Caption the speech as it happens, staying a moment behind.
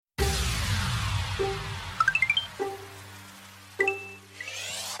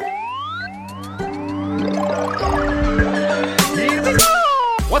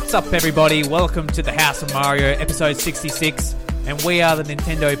What's up, everybody? Welcome to the House of Mario, episode 66, and we are the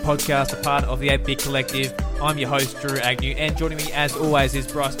Nintendo podcast, a part of the 8-Bit Collective. I'm your host, Drew Agnew, and joining me, as always,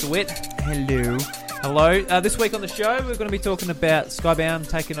 is Bryce DeWitt. Hello. Hello. This week on the show, we're going to be talking about Skybound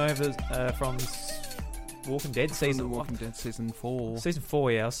taking over from Walking Dead season. Walking Dead season 4. Season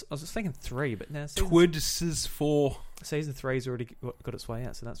 4, yeah. I was thinking 3, but now Twid's 4. Season 3's already got its way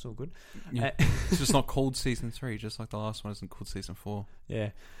out, so that's all good. Yeah. It's just not called season 3, just like the last one isn't called season 4.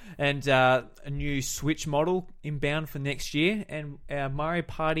 Yeah. And a new Switch model inbound for next year, and our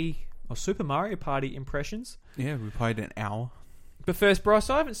Super Mario Party impressions. Yeah, we played an hour. But first,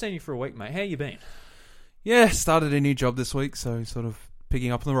 Bryce, I haven't seen you for a week, mate. How you been? Yeah, started a new job this week, so sort of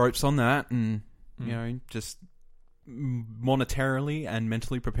picking up the ropes on that, and you know, just monetarily and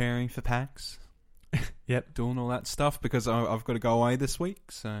mentally preparing for PAX. Yep, doing all that stuff because I've got to go away this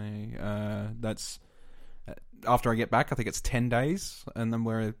week. So that's after I get back. I think it's 10 days, and then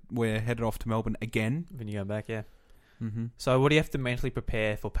we're headed off to Melbourne again. When you go back, yeah. Mm-hmm. So, what do you have to mentally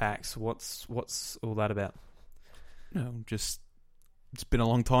prepare for PAX? What's all that about? No, just it's been a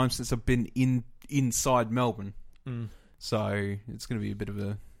long time since I've been inside Melbourne, so it's going to be a bit of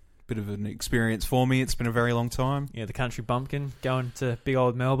an experience for me. It's been a very long time. Yeah, the country bumpkin going to big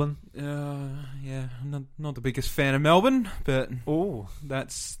old Melbourne. Yeah, not the biggest fan of Melbourne, but ooh,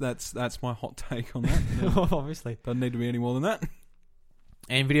 that's my hot take on that. Yeah. Obviously, doesn't need to be any more than that.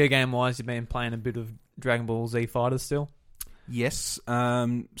 And video game wise, you've been playing a bit of Dragon Ball Z Fighters still. Yes.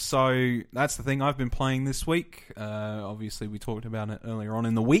 So that's the thing I've been playing this week. Obviously, we talked about it earlier on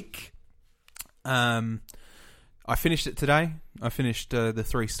in the week. I finished it today. I finished the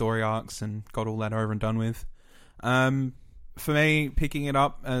 3 story arcs and got all that over and done with. For me, picking it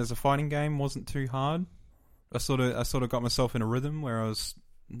up as a fighting game wasn't too hard. I sort of got myself in a rhythm where I was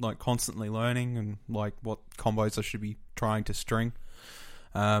like constantly learning and like what combos I should be trying to string.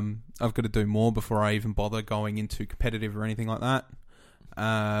 I've got to do more before I even bother going into competitive or anything like that.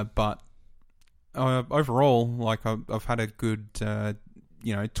 But overall, like I've had a good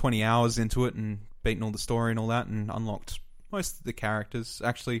 20 hours into it and beaten all the story and all that, and unlocked most of the characters.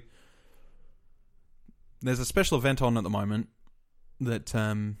 Actually, there's a special event on at the moment that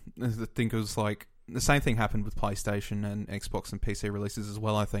I think it was like the same thing happened with PlayStation and Xbox and PC releases as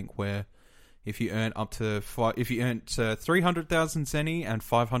well. I think where if you earn 300,000 Zenny and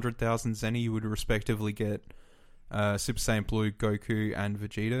 500,000 Zenny, you would respectively get Super Saiyan Blue, Goku, and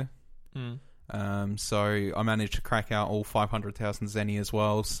Vegeta. So I managed to crack out all 500,000 Zenny as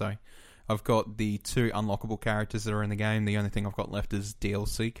well. So I've got the 2 unlockable characters that are in the game. The only thing I've got left is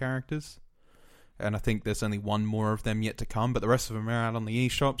DLC characters. And I think there's only one more of them yet to come, but the rest of them are out on the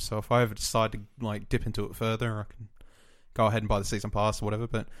eShop, so if I ever decide to like dip into it further, I can go ahead and buy the season pass or whatever.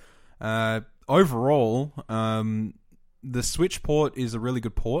 But overall, the Switch port is a really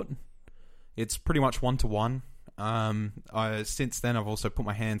good port. It's pretty much 1-to-1. Since then, I've also put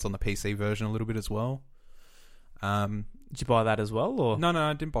my hands on the PC version a little bit as well. Did you buy that as well, or no,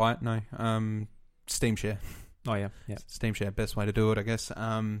 I didn't buy it. No, Steam Share. Oh yeah. Steam Share, best way to do it, I guess.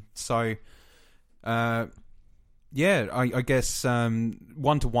 I guess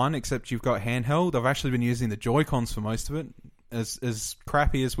 1-to-1, except you've got handheld. I've actually been using the Joy-Cons for most of it. As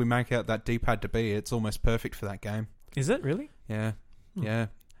crappy as we make out that D-pad to be, it's almost perfect for that game. Is it really? Yeah, yeah.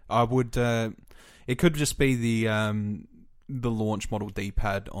 I would. It could just be the launch model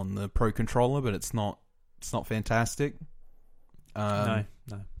D-pad on the Pro controller, but it's not. It's not fantastic. No.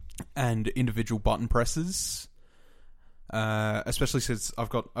 And individual button presses. Especially since I've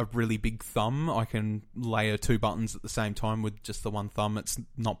got a really big thumb, I can layer 2 buttons at the same time with just the one thumb. It's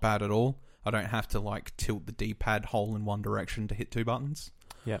not bad at all. I don't have to like tilt the D-pad whole in one direction to hit 2 buttons.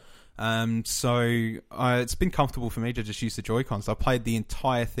 Yeah. It's been comfortable for me to just use the Joy-Cons. I played the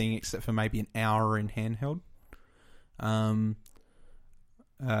entire thing except for maybe an hour in handheld.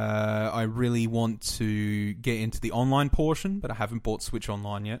 I really want to get into the online portion, but I haven't bought Switch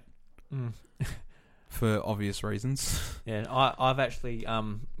Online yet. For obvious reasons. Yeah, I've actually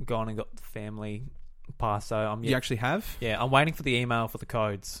gone and got the family pass, so You actually have? Yeah, I'm waiting for the email for the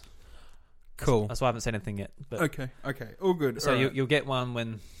codes. Cool. That's why I haven't seen anything yet. But okay, all good. So you'll get one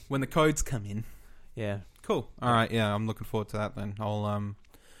when the codes come in. Yeah. Cool. All right. Yeah, I'm looking forward to that. Then I'll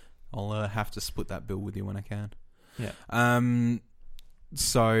have to split that bill with you when I can. Yeah.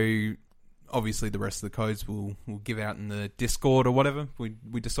 So obviously the rest of the codes we'll give out in the Discord or whatever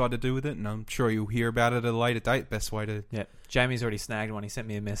we decide to do with it, and I'm sure you'll hear about it at a later date. Best way to... Yeah, Jamie's already snagged one. He sent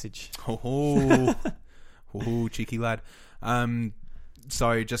me a message. Oh, cheeky lad.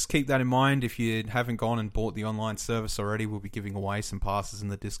 So just keep that in mind. If you haven't gone and bought the online service already, we'll be giving away some passes in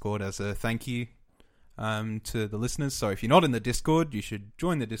the Discord as a thank you to the listeners. So if you're not in the Discord, you should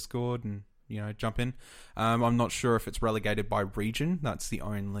join the Discord and jump in. I'm not sure if it's relegated by region. That's the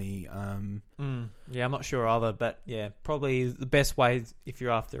only. Yeah, I'm not sure either, but yeah, probably the best way if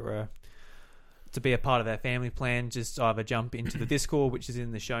you're after to be a part of our family plan, just either jump into the Discord, which is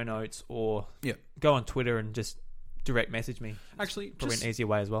in the show notes, or go on Twitter and just direct message me. Actually, probably an easier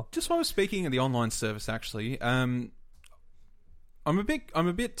way as well. Just while I was speaking of the online service, actually, I'm a bit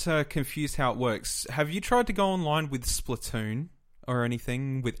confused how it works. Have you tried to go online with Splatoon or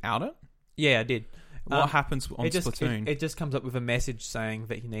anything without it? Yeah, I did. What happens on Splatoon? It just comes up with a message saying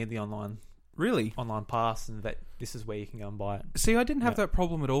that you need the online pass and that this is where you can go and buy it. See, I didn't have that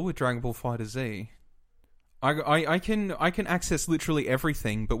problem at all with Dragon Ball FighterZ. I can access literally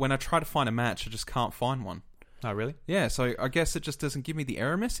everything, but when I try to find a match, I just can't find one. Oh, really? Yeah, so I guess it just doesn't give me the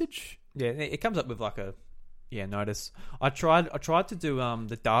error message. Yeah, it comes up with like a notice. I tried to do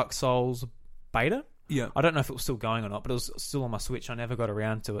the Dark Souls beta. Yeah. I don't know if it was still going or not, but it was still on my Switch. I never got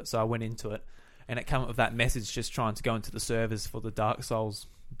around to it, so I went into it, and it came up with that message just trying to go into the servers for the Dark Souls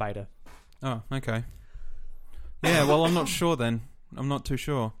beta. Oh, okay. Yeah, well, I'm not sure then. I'm not too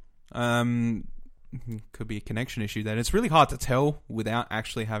sure. Could be a connection issue then. It's really hard to tell without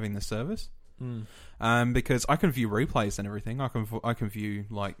actually having the service. Because I can view replays and everything. I can view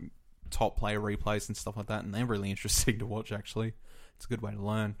like top player replays and stuff like that, and they're really interesting to watch. Actually, it's a good way to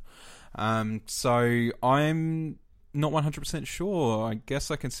learn. So I'm not 100% sure. I guess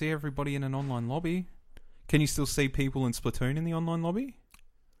I can see everybody in an online lobby. Can you still see people in Splatoon in the online lobby?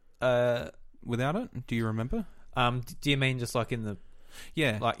 Without it, do you remember? Do you mean just like in the?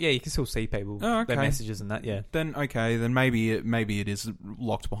 Yeah, you can still see people, their messages and that. Yeah. Then maybe it is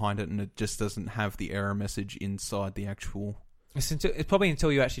locked behind it, and it just doesn't have the error message inside the actual. It's probably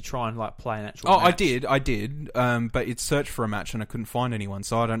until you actually try and like play an actual. Oh, match. I did. But it searched for a match and I couldn't find anyone,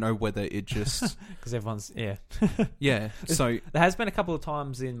 so I don't know whether it just because everyone's yeah. So there has been a couple of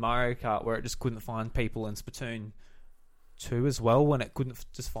times in Mario Kart where it just couldn't find people in Splatoon 2 as well when it couldn't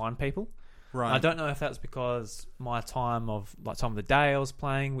just find people. Right. I don't know if that's because my time of the day I was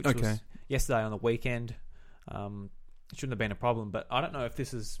playing, which was yesterday on the weekend. It shouldn't have been a problem, but I don't know if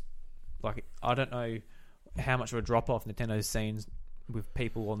this is I don't know how much of a drop off Nintendo's seen with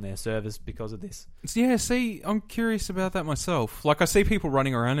people on their servers because of this. Yeah, see, I'm curious about that myself. Like, I see people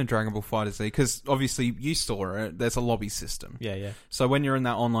running around in Dragon Ball FighterZ because obviously you saw it. There's a lobby system. Yeah. So when you're in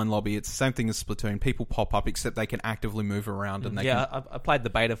that online lobby, it's the same thing as Splatoon. People pop up, except they can actively move around and they I played the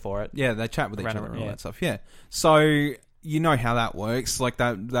beta for it. Yeah, they chat with each other and all that stuff. Yeah. So you know how that works. Like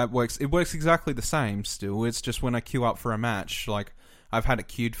that works. It works exactly the same. Still, it's just when I queue up for a match, like. I've had it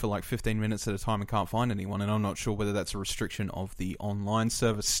queued for like 15 minutes at a time and can't find anyone, and I'm not sure whether that's a restriction of the online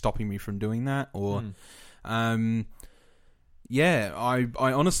service stopping me from doing that, or, yeah, I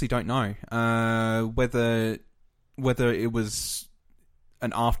honestly don't know whether it was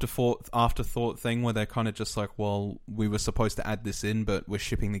an afterthought thing where they're kind of just like, well, we were supposed to add this in, but we're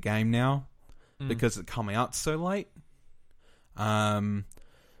shipping the game now because it come out so late.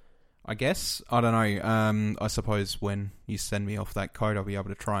 I guess. I don't know. I suppose when you send me off that code, I'll be able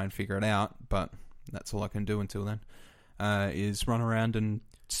to try and figure it out, but that's all I can do until then, is run around and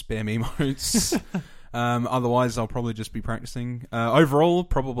spam emotes. Otherwise, I'll probably just be practicing. Overall,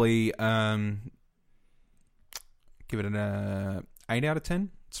 probably give it an 8 out of 10.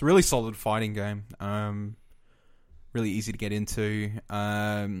 It's a really solid fighting game. Really easy to get into.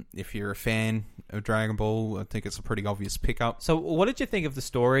 If you're a fan of Dragon Ball, I think it's a pretty obvious pickup. So what did you think of the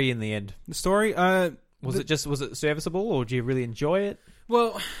story in the end? The story? Was it serviceable, or do you really enjoy it?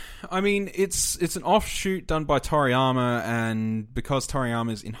 Well, I mean, it's an offshoot done by Toriyama, and because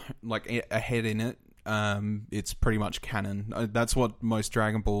Toriyama's ahead in it, it's pretty much canon. That's what most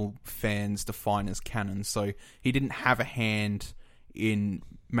Dragon Ball fans define as canon. So he didn't have a hand in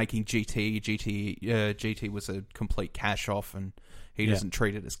making GT. GT was a complete cash off, and he doesn't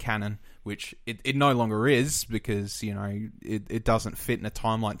treat it as canon, which it no longer is, because it doesn't fit in a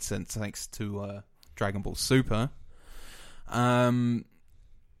timeline sense thanks to Dragon Ball Super. I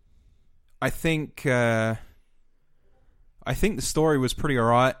think the story was pretty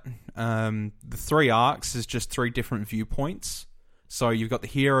alright. The 3 arcs is just 3 different viewpoints. So you've got the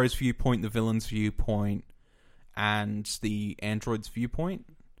hero's viewpoint, the villain's viewpoint, and the android's viewpoint.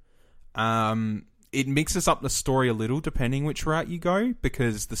 It mixes up the story a little depending which route you go,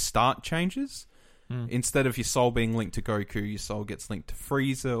 because the start changes. Instead of your soul being linked to Goku, your soul gets linked to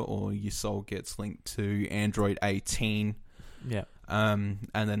Frieza, or your soul gets linked to Android 18. Yeah. And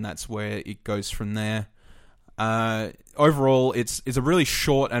then that's where it goes from there. overall, it's a really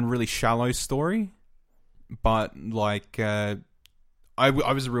short and really shallow story, but like I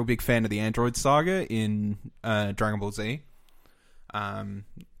was a real big fan of the Android Saga in Dragon Ball Z.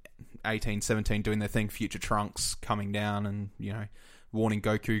 18, 17 doing their thing, Future Trunks coming down and, warning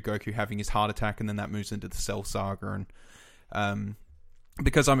Goku having his heart attack, and then that moves into the Cell Saga. And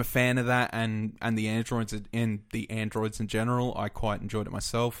because I'm a fan of that and the androids in general, I quite enjoyed it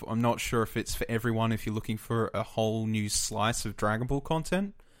myself. I'm not sure if it's for everyone if you're looking for a whole new slice of Dragon Ball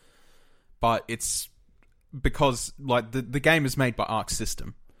content, but it's because like the game is made by Arc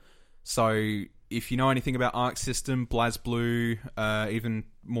System. So if you know anything about Arc System, BlazBlue, even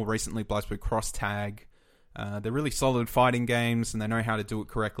more recently BlazBlue Cross Tag, they're really solid fighting games and they know how to do it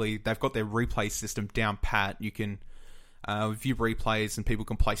correctly. They've got their replay system down pat. You can view replays and people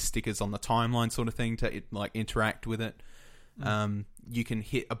can place stickers on the timeline sort of thing to like interact with it. You can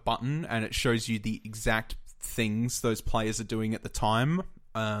hit a button and it shows you the exact things those players are doing at the time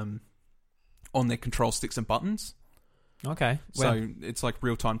on their control sticks and buttons. Okay. So it's like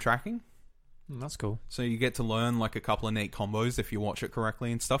real-time tracking. That's cool. So you get to learn like a couple of neat combos if you watch it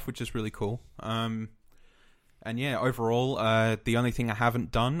correctly and stuff, which is really cool. And yeah, overall, the only thing I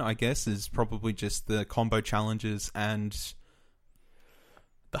haven't done, I guess, is probably just the combo challenges and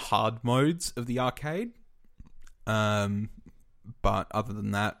the hard modes of the arcade. But other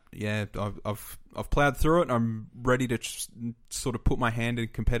than that, yeah, I've plowed through it. I'm ready to sort of put my hand in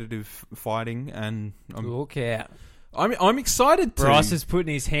competitive fighting, and Look out. I'm excited to. Bryce is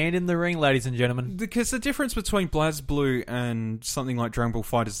putting his hand in the ring, ladies and gentlemen. Because the difference between BlazBlue and something like Dragon Ball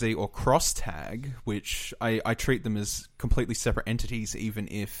FighterZ or Cross Tag, which I treat them as completely separate entities, even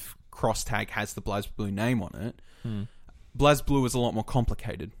if Cross Tag has the BlazBlue name on it. BlazBlue is a lot more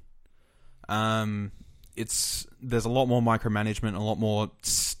complicated. There's a lot more micromanagement, a lot more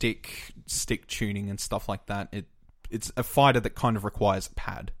stick tuning and stuff like that. It's a fighter that kind of requires a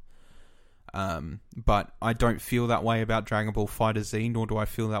pad. But I don't feel that way about Dragon Ball FighterZ, nor do I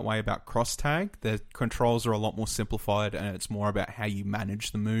feel that way about Cross Tag. The controls are a lot more simplified, and it's more about how you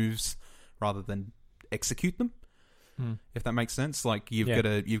manage the moves rather than execute them. If that makes sense, like you've got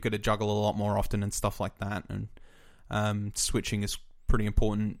to juggle a lot more often and stuff like that, and switching is pretty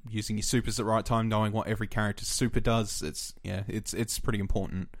important. Using your supers at the right time, knowing what every character's super does, it's pretty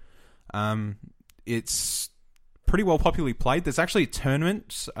important. It's pretty well popularly played. There's actually a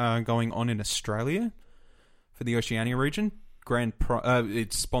tournament going on in Australia for the Oceania region.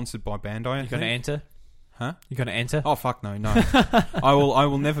 It's sponsored by Bandai. You going to enter? Huh? You going to enter? Oh fuck no. I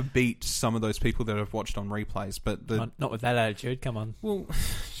will never beat some of those people that I've watched on replays. But not with that attitude. Come on. Well,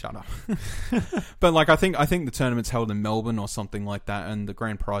 shut up. But like I think the tournament's held in Melbourne or something like that, and the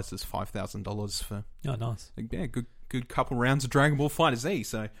grand prize is $5,000 for. Oh, nice. Yeah, good couple rounds of Dragon Ball FighterZ.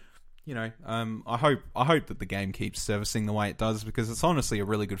 So. I hope that the game keeps servicing the way it does, because it's honestly a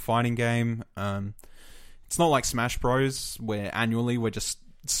really good fighting game. It's not like Smash Bros, where annually we're just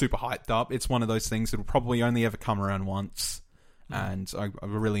super hyped up. It's one of those things that will probably only ever come around once, and I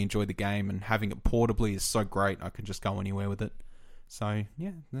really enjoy the game, and having it portably is so great. I can just go anywhere with it. So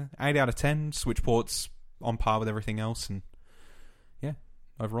yeah, 8 out of 10. Switch ports on par with everything else, and yeah,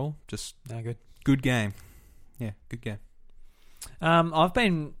 overall just good game. Yeah, good game.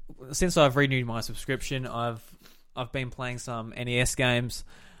 Since I've renewed my subscription, I've been playing some NES games,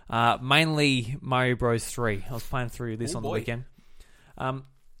 mainly Mario Bros 3. I was playing through this on the weekend. On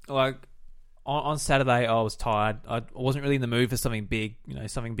Saturday I was tired. I wasn't really in the mood for something big,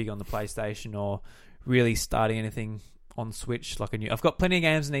 something big on the PlayStation, or really starting anything on Switch. I've got plenty of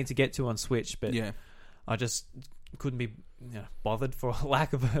games I need to get to on Switch, but yeah, I just couldn't be bothered, for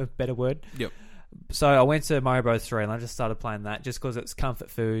lack of a better word. Yep. So I went to Mario Bros 3 and I just started playing that just because it's comfort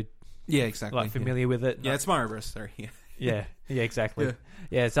food. Yeah, exactly. Familiar with it. Yeah, it's Mario Bros 3. Yeah, exactly.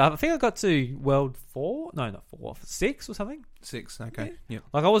 Yeah, so I think I got to World 4. No, not 4. 6 or something? 6, okay. Yeah.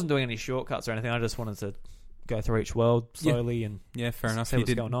 I wasn't doing any shortcuts or anything. I just wanted to go through each world slowly and fair enough. See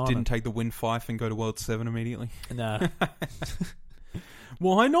what's going on. Didn't take the Win Fife and go to World 7 immediately? No.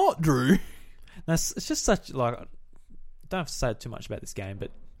 Why not, Drew? It's just such, I don't have to say too much about this game,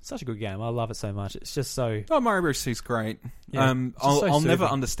 but such a good game. I love it so much. It's just so... Oh, Mario Bros. 2 is great. Yeah, I'll never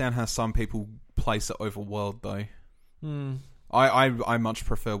understand how some people place it over World, though. I much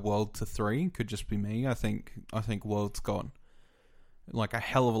prefer World to 3. Could just be me. I think World's got a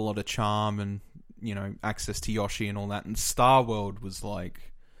hell of a lot of charm and, access to Yoshi and all that. And Star World was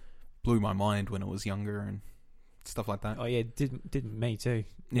blew my mind when I was younger and stuff like that. Oh, yeah. Didn't me too.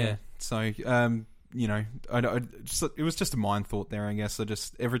 Yeah. So... it was just a mind thought there, I guess.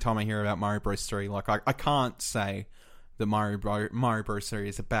 Every time I hear about Mario Bros 3, I can't say that Mario Bros 3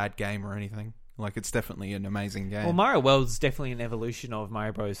 is a bad game or anything. Like, it's definitely an amazing game. Well, Mario World's definitely an evolution of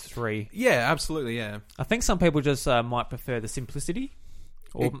Mario Bros. 3. Yeah, absolutely, yeah. I think some people just might prefer the simplicity,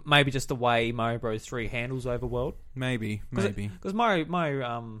 or maybe just the way Mario Bros. 3 handles overworld. Maybe. Because Mario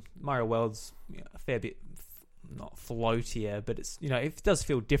World's a fair bit not floatier, but it's it does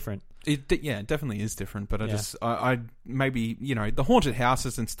feel different. It definitely is different. But I maybe the haunted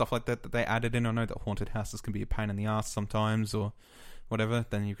houses and stuff like that they added in. I know that haunted houses can be a pain in the ass sometimes, or whatever.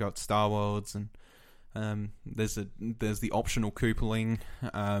 Then you've got Star Worlds, and there's the optional Koopaling.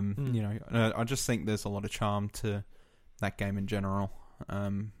 I just think there's a lot of charm to that game in general.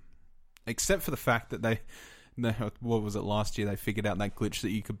 Except for the fact that what was it last year? They figured out that glitch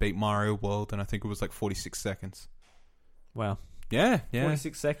that you could beat Mario World, and I think it was like 46 seconds. Wow. Yeah.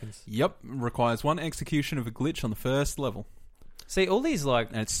 46 seconds. Yep. Requires one execution of a glitch on the first level. See, all these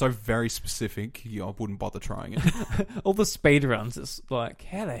and it's so very specific, I wouldn't bother trying it. all the speedruns, it's like,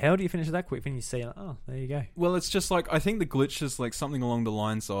 how the hell do you finish it that quick? And you see, oh, there you go. Well, it's just like, I think the glitch is like something along the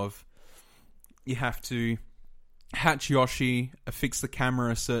lines of, you have to hatch Yoshi, affix the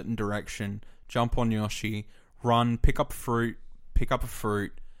camera a certain direction, jump on Yoshi, run, pick up a fruit,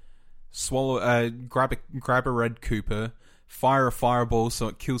 swallow, grab a red Koopa, fire a fireball so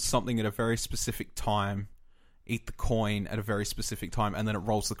it kills something at a very specific time, eat the coin at a very specific time, and then it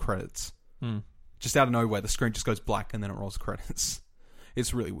rolls the credits. Just out of nowhere, the screen just goes black and then it rolls the credits.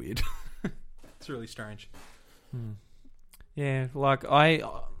 It's really weird. It's really strange. Yeah, like I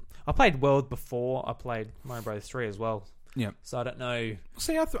played World before I played Mario Bros. 3 as well. Yeah. So I don't know.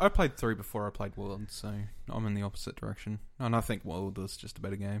 See, I played 3 before I played World, so I'm in the opposite direction. And I think World was just a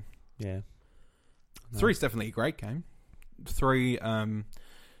better game. Yeah. 3 is definitely a great game. 3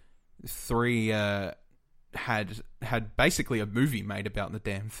 had basically a movie made about the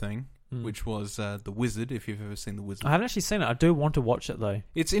damn thing, which was The Wizard, if you've ever seen The Wizard. I haven't actually seen it. I do want to watch it, though.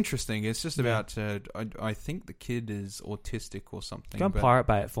 It's interesting. It's just about... I think the kid is autistic or something. Go and Pirate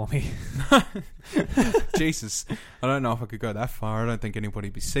Bay it for me. Jesus. I don't know if I could go that far. I don't think anybody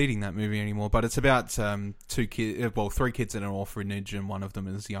would be seeding that movie anymore. But it's about 3 kids in an orphanage, and one of them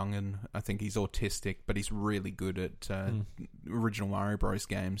is young, and I think he's autistic, but he's really good at original Mario Bros.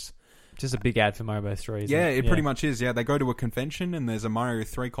 Games. Just a big ad for Mario Bros. 3, isn't it? It pretty much is. Yeah, they go to a convention and there's a Mario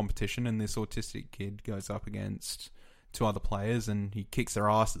 3 competition, and this autistic kid goes up against 2 other players and he kicks their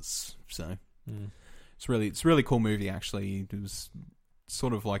asses. So it's a really cool movie, actually. It was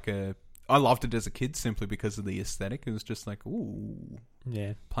sort of like I loved it as a kid simply because of the aesthetic. It was just like, ooh.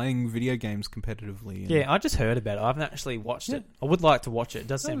 Yeah. Playing video games competitively. Yeah, I just heard about it. I haven't actually watched it. I would like to watch it. It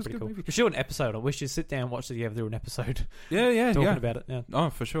does sound pretty cool. Movie. We should do an episode. I wish you'd sit down and watch it together, do an episode. Yeah. Talking about it. Yeah. Oh,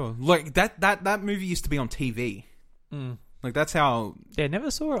 for sure. Like, that movie used to be on TV. Like, that's how... Yeah, never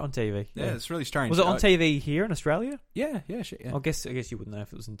saw it on TV. Yeah, it's really strange. Was it on TV here in Australia? Yeah, shit, yeah. I guess you wouldn't know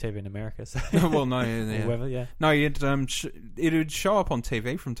if it was on TV in America. So. Well, no, yeah. Or whatever, yeah. No, it would show up on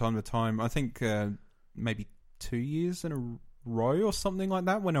TV from time to time. I think maybe 2 years in a row or something like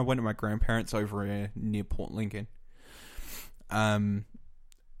that when I went to my grandparents over near Port Lincoln.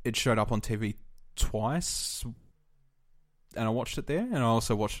 It showed up on TV twice, and I watched it there, and I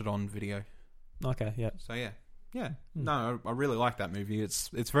also watched it on video. Okay, yeah. So, yeah. No, I really like that movie. It's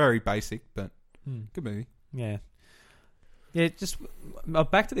very basic, but good movie. Yeah. Yeah, just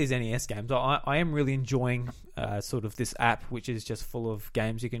back to these NES games. I am really enjoying sort of this app, which is just full of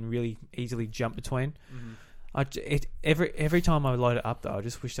games you can really easily jump between. Every time I load it up, though, I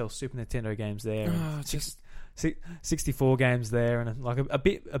just wish there were Super Nintendo games there, and 64 games there, and like a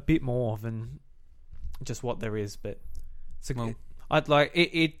bit more than just what there is. But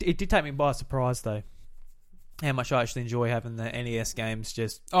it did take me by surprise, though, how much I actually enjoy having the NES games.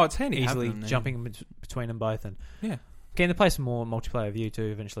 Just it's handy easily jumping between them both, and keen to play some more multiplayer with you too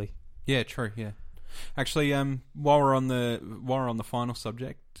eventually. Yeah, true. Yeah, actually, while we're on the final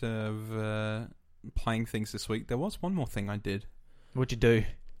subject of playing things this week, there was one more thing I did. What'd you do?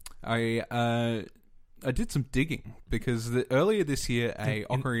 I did some digging because earlier this year a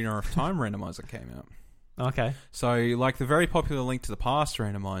Ocarina of Time randomizer came out. Okay. So, like the very popular Link to the Past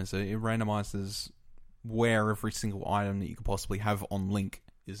randomizer, it randomizes where every single item that you could possibly have on Link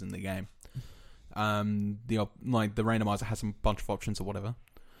is in the game. The randomizer has a bunch of options or whatever.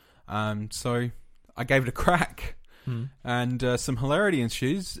 So I gave it a crack, and some hilarity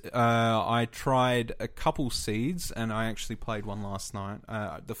ensues. I tried a couple seeds, and I actually played one last night.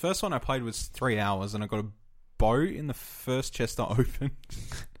 The first one I played was 3 hours, and I got a bow in the first chest I opened.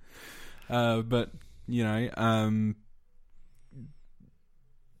 But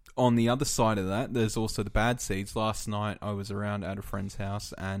on the other side of that, there's also the bad seeds. Last night, I was around at a friend's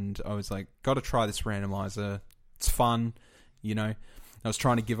house, and I was like, got to try this randomizer. It's fun, I was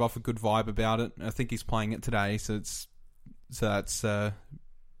trying to give off a good vibe about it. I think he's playing it today, so that's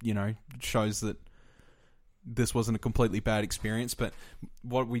shows that this wasn't a completely bad experience. But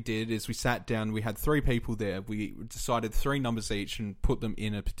what we did is we sat down. We had 3 people there. We decided 3 numbers each and put them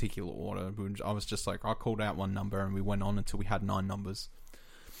in a particular order. I was just like, I called out one number, and we went on until we had 9 numbers.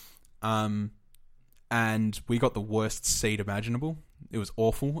 And we got the worst seed imaginable. It was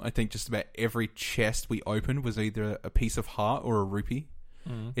awful. I think just about every chest we opened was either a piece of heart or a rupee.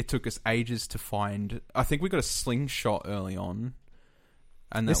 It took us ages to find. I think we got a slingshot early on.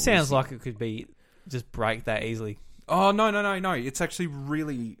 And this sounds like it could be just break that easily. Oh, no. It's actually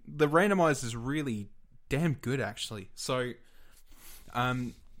really... The randomizer is really damn good, actually. So,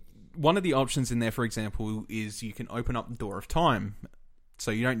 one of the options in there, for example, is you can open up the Door of Time. So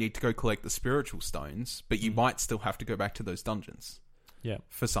you don't need to go collect the spiritual stones, but you might still have to go back to those dungeons. Yeah.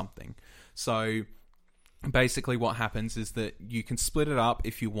 For something. So basically what happens is that you can split it up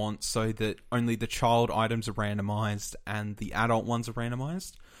if you want so that only the child items are randomized and the adult ones are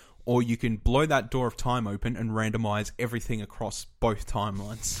randomized. Or you can blow that Door of Time open and randomize everything across both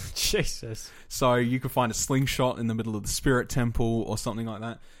timelines. Jesus. So you can find a slingshot in the middle of the Spirit Temple or something like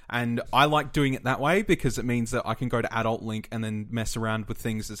that. And I like doing it that way because it means that I can go to Adult Link and then mess around with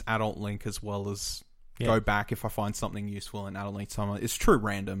things as Adult Link as well as go back if I find something useful in Adult Link timeline. It's true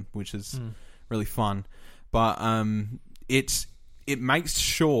random, which is really fun. But it makes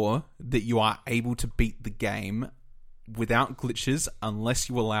sure that you are able to beat the game without glitches unless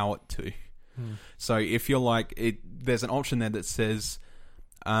you allow it to. So if you're like... there's an option there that says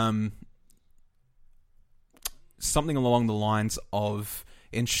something along the lines of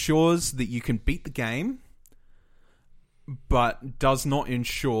ensures that you can beat the game but does not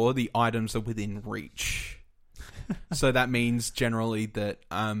ensure the items are within reach. So that means generally that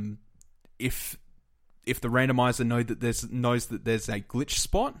if the randomizer knows that there's a glitch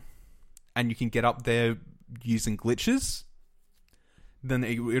spot and you can get up there using glitches, then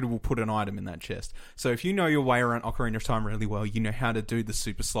it will put an item in that chest. So if you know your way around Ocarina of Time really well, you know how to do the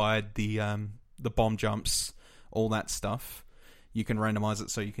super slide, the bomb jumps, all that stuff. You can randomize it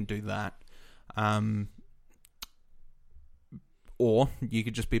so you can do that. Or you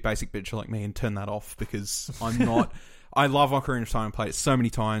could just be a basic bitch like me and turn that off because I'm not... I love Ocarina of Time and played it so many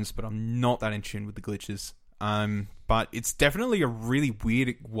times, but I'm not that in tune with the glitches. But it's definitely a really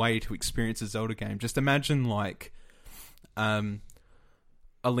weird way to experience a Zelda game. Just imagine like a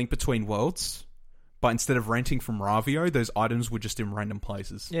Link Between Worlds, but instead of renting from Ravio, those items were just in random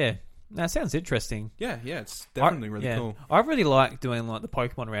places. Yeah. That sounds interesting. Yeah, it's definitely really cool. I really like doing like the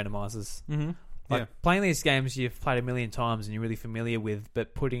Pokemon randomizers. Mm-hmm. Playing these games you've played a million times and you're really familiar with,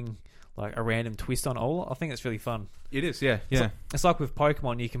 but putting like a random twist on all, I think it's really fun. It is, yeah. It's like with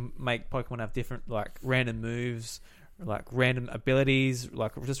Pokemon, you can make Pokemon have different like random moves, like random abilities,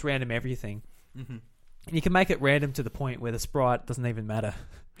 like just random everything. Mm-hmm. And you can make it random to the point where the sprite doesn't even matter.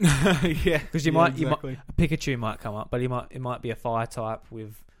 Yeah, because you might a Pikachu might come up, but it might be a fire type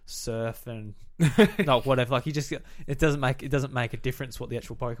with surf and no whatever. Like it doesn't make a difference what the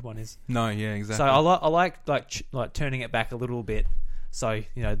actual Pokemon is. No, yeah, exactly. So I like turning it back a little bit. So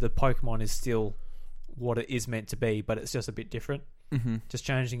the Pokemon is still what it is meant to be, but it's just a bit different. Mm-hmm. Just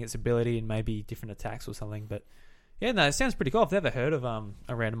changing its ability and maybe different attacks or something. But yeah, no, it sounds pretty cool. I've never heard of a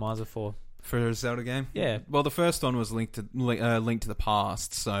randomizer for a Zelda game. Yeah. Well, the first one was Link to the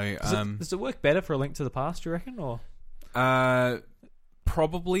Past. So does it work better for a Link to the Past? Do you reckon? Or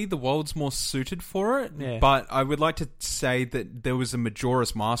probably the world's more suited for it. Yeah. But I would like to say that there was a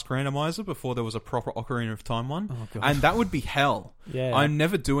Majora's Mask randomizer before there was a proper Ocarina of Time one. Oh, God. And that would be hell. Yeah. I'm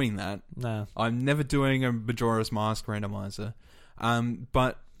never doing that. No. I'm never doing a Majora's Mask randomizer.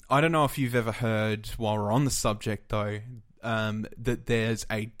 But I don't know if you've ever heard, while we're on the subject though, that there's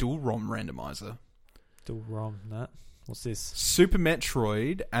a dual ROM randomizer. Dual ROM, that? What's this? Super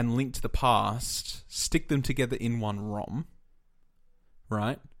Metroid and Link to the Past, stick them together in one ROM.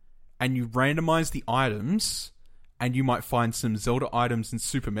 Right? And you randomize the items, and you might find some Zelda items in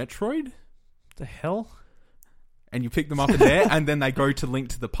Super Metroid. The hell? And you pick them up in there, and then they go to Link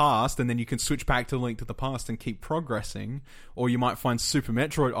to the Past, and then you can switch back to Link to the Past and keep progressing. Or you might find Super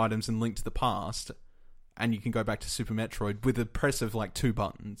Metroid items in Link to the Past, and you can go back to Super Metroid with the press of like 2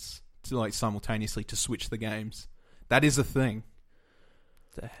 buttons to like simultaneously to switch the games. That is a thing.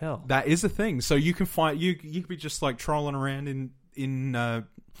 The hell? That is a thing. So you can find you could be just like trolling around in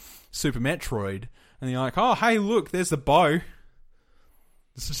Super Metroid, and you're like, oh, hey, look, there's the bow.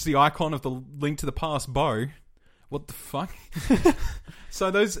 This is the icon of the Link to the Past bow. What the fuck?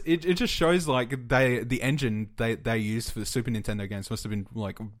 So it just shows like the engine they used for the Super Nintendo games must have been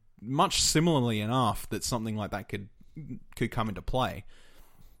like much similarly enough that something like that could could come into play.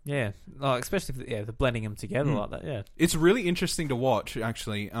 Yeah, like, especially if the blending them together like that. Yeah, it's really interesting to watch.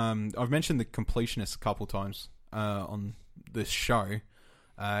 Actually, I've mentioned the completionist a couple times on this show.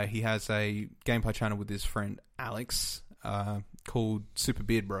 He has a gameplay channel with his friend Alex called Super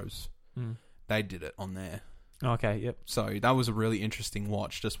Beard Bros. They did it on there. Okay, yep. So that was a really interesting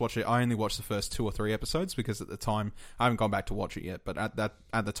watch. Just watch it. I only watched the first 2 or 3 episodes because at the time I haven't gone back to watch it yet. But at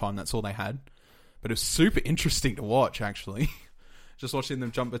the time, that's all they had. But it was super interesting to watch, actually. Just watching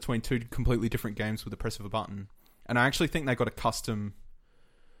them jump between 2 completely different games with the press of a button. And I actually think they got a custom.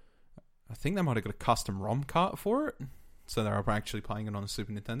 I think they might have got a custom ROM cart for it, so they're actually playing it on a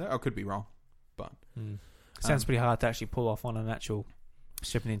Super Nintendo. I could be wrong, but sounds pretty hard to actually pull off on an actual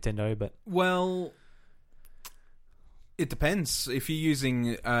Super Nintendo. But well. It depends. If you're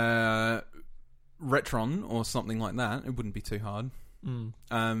using Retron or something like that, it wouldn't be too hard.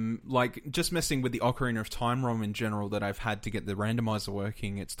 Like, just messing with the Ocarina of Time ROM in general that I've had to get the randomizer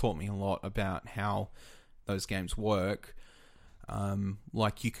working, it's taught me a lot about how those games work.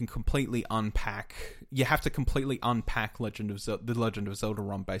 Like, you can completely unpack... You have to completely unpack the Legend of Zelda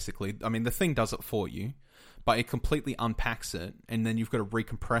ROM, basically. I mean, the thing does it for you, but it completely unpacks it, and then you've got to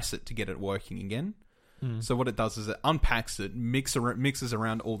recompress it to get it working again. So what it does is it unpacks it, mixes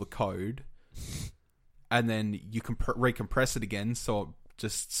around all the code, and then you can recompress it again, so it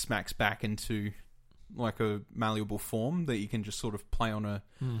just smacks back into like a malleable form that you can just sort of play on a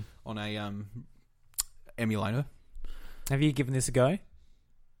emulator. Have you given this a go?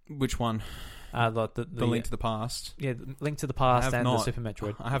 Which one? Like the Link to the Past. Yeah, the Link to the Past and the Super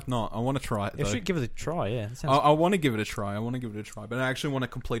Metroid. I have not. I want to try it, though. You should give it a try, yeah. I want to give it a try. But I actually want to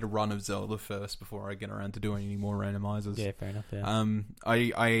complete a run of Zelda first before I get around to doing any more randomizers. Yeah, fair enough, yeah.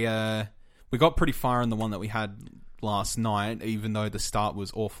 We got pretty far in the one that we had last night, even though the start was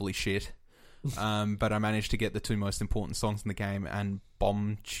awfully shit. But I managed to get the 2 most important songs in the game and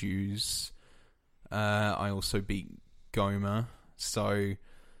Bomb Choose. I also beat Goma, so...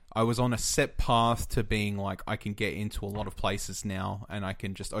 I was on a set path to being like, I can get into a lot of places now, and I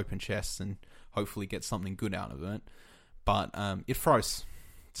can just open chests and hopefully get something good out of it. But it froze.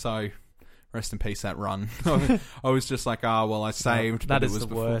 So, rest in peace, that run. I was just like, I saved. That but is it was the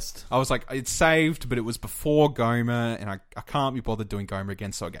before. worst. I was like, it's saved, but it was before Goma, and I can't be bothered doing Goma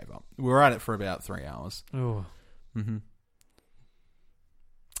again, so I gave up. We were at it for about 3 hours. Oh. Mm-hmm. It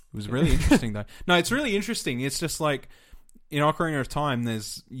was really interesting, though. No, it's really interesting. It's just like... In Ocarina of Time,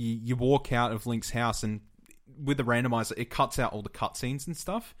 there's you walk out of Link's house, and with the randomizer, it cuts out all the cutscenes and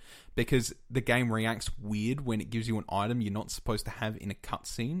stuff because the game reacts weird when it gives you an item you're not supposed to have in a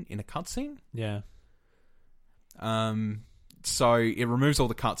cutscene. Yeah. So it removes all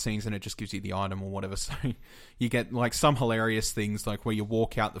the cutscenes and it just gives you the item or whatever. So you get like some hilarious things, like where you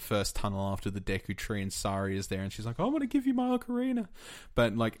walk out the first tunnel after the Deku Tree and Sari is there and she's like, I want to give you my ocarina.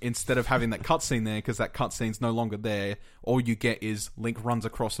 But like, instead of having that cutscene there, because that cutscene's no longer there, all you get is Link runs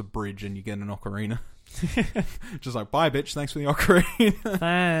across a bridge and you get an ocarina. Just like, bye bitch, thanks for the ocarina.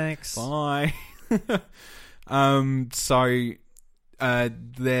 Thanks. Bye.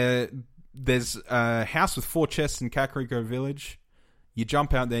 There's a house with 4 chests in Kakariko Village. You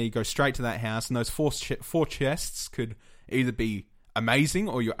jump out there, you go straight to that house, and those 4 chests could either be amazing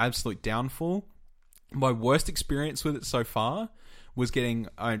or your absolute downfall. My worst experience with it so far was getting...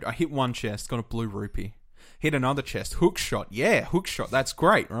 I hit 1 chest, got a blue rupee. Hit another chest, hook shot. Yeah, hook shot. That's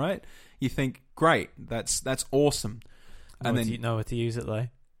great, right? You think, great, that's awesome. And then you know what to use it, though.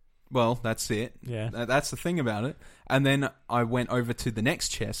 Well, that's it. Yeah. That's the thing about it. And then I went over to the next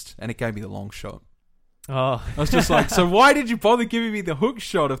chest, and it gave me the long shot. Oh. I was just like, so why did you bother giving me the hook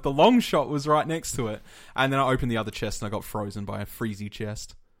shot if the long shot was right next to it? And then I opened the other chest, and I got frozen by a freezy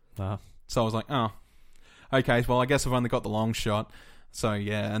chest. Oh. So I was like, oh, okay, well, I guess I've only got the long shot. So,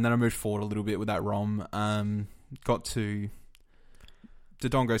 yeah, and then I moved forward a little bit with that ROM. Got to...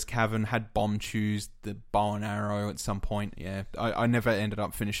 Dodongo's Cavern, had Bomb Choose, the bow and arrow at some point. Yeah, I never ended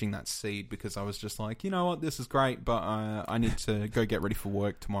up finishing that seed because I was just like, you know what, this is great, but I need to go get ready for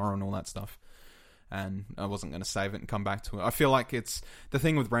work tomorrow and all that stuff. And I wasn't going to save it and come back to it. I feel like it's... The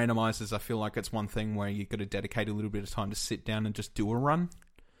thing with randomizers, I feel like it's one thing where you've got to dedicate a little bit of time to sit down and just do a run.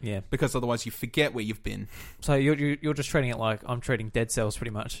 Yeah. Because otherwise you forget where you've been. So you're just treating it like I'm treating Dead Cells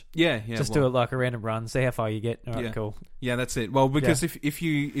pretty much. Yeah. Just do it like a random run, see how far you get. All right, cool. Yeah, that's it. Well, because if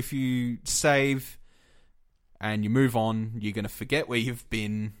you save and you move on, you're going to forget where you've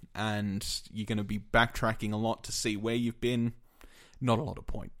been and you're going to be backtracking a lot to see where you've been. Not a lot of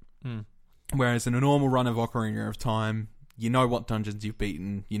point. Mm. Whereas in a normal run of Ocarina of Time, you know what dungeons you've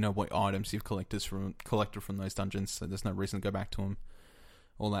beaten, you know what items you've collected from those dungeons, so there's no reason to go back to them.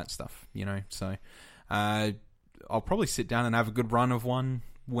 All that stuff, you know. So, I'll probably sit down and have a good run of one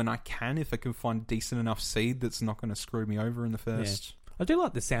when I can, if I can find decent enough seed that's not going to screw me over in the first. Yeah. I do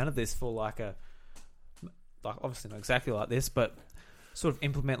like the sound of this for like obviously not exactly like this, but sort of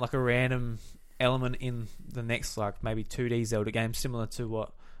implement like a random element in the next like maybe 2D Zelda game, similar to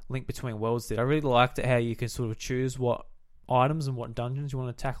what Link Between Worlds did. I really liked it how you can sort of choose what items and what dungeons you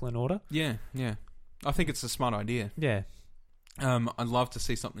want to tackle in order. Yeah. I think it's a smart idea. Yeah. I'd love to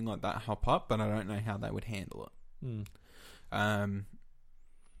see something like that hop up, but I don't know how they would handle it.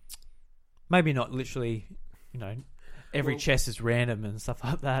 Maybe not literally, every chest is random and stuff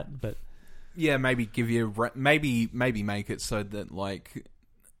like that, but yeah, maybe give you maybe make it so that like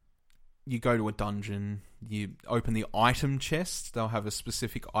you go to a dungeon, you open the item chest, they'll have a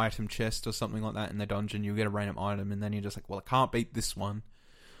specific item chest or something like that in the dungeon, you'll get a random item, and then you're just like, well, I can't beat this one.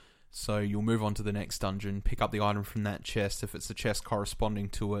 So you'll move on to the next dungeon, pick up the item from that chest. If it's the chest corresponding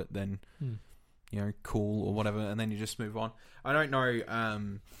to it, then, cool or whatever, and then you just move on. I don't know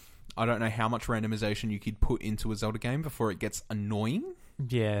how much randomization you could put into a Zelda game before it gets annoying.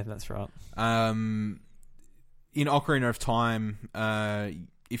 Yeah, that's right. In Ocarina of Time,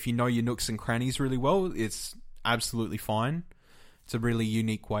 if you know your nooks and crannies really well, it's absolutely fine. It's a really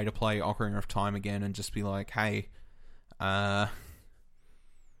unique way to play Ocarina of Time again and just be like, hey, I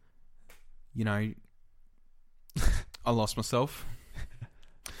lost myself.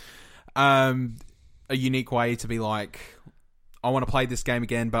 A unique way to be like, I want to play this game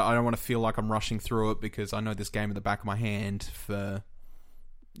again, but I don't want to feel like I'm rushing through it because I know this game in the back of my hand for,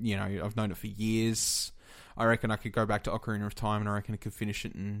 I've known it for years. I reckon I could go back to Ocarina of Time and I reckon I could finish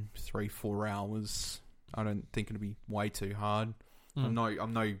it in 3-4 hours. I don't think it'd be way too hard. I'm no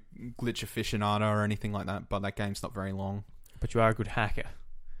glitch aficionado or anything like that, but that game's not very long. But you are a good hacker.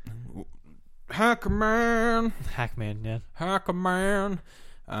 Hacker man. Hackman, yeah. Hacker man.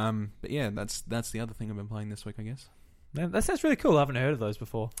 But yeah, that's the other thing I've been playing this week, I guess. That sounds really cool. I haven't heard of those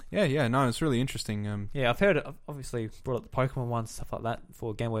before. Yeah, no, it's really interesting. Yeah, I've heard it. I've obviously brought up the Pokemon ones, stuff like that,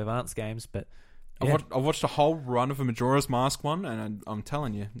 for Game Boy Advance games, but yeah. I've watched a whole run of a Majora's Mask one, and I'm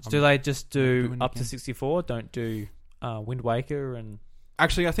telling you. Do they just do up to 64? Don't do Wind Waker and...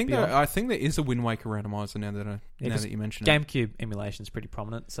 Actually, I think there is a Wind Waker randomizer now that you mention it. GameCube emulation is pretty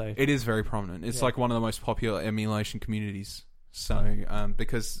prominent, so... It is very prominent. It's like one of the most popular emulation communities. So,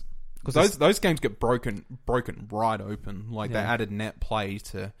 because those games get broken right open. Like, they added net play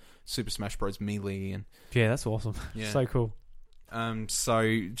to Super Smash Bros. Melee. And yeah, that's awesome. Yeah. So cool.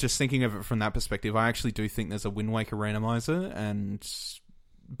 So, just thinking of it from that perspective, I actually do think there's a Wind Waker randomizer,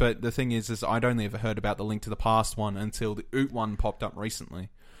 but the thing is I'd only ever heard about the Link to the Past one until the OOT one popped up recently.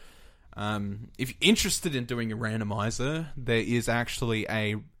 If you're interested in doing a randomizer, there is actually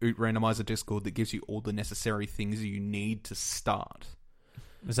a OOT randomizer Discord that gives you all the necessary things you need to start.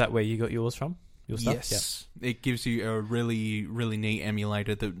 Is that where you got yours from? Your stuff? Yes. Yeah. It gives you a really, really neat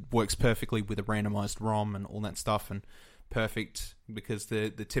emulator that works perfectly with a randomized ROM and all that stuff, and perfect because the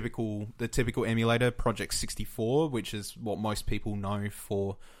typical emulator, Project 64, which is what most people know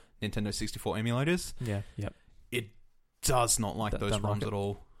for Nintendo 64 emulators. Yeah, yep. It does not like those ROMs at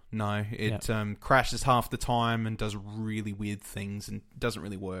all. No, it crashes half the time and does really weird things and doesn't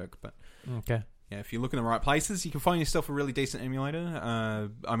really work. But okay, yeah, if you look in the right places, you can find yourself a really decent emulator.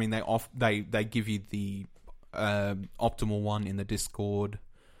 I mean, they give you the optimal one in the Discord.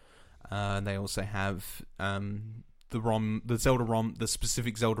 They also have the Zelda ROM, the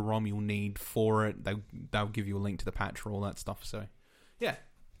specific Zelda ROM you'll need for it. They'll give you a link to the patch or all that stuff. So yeah,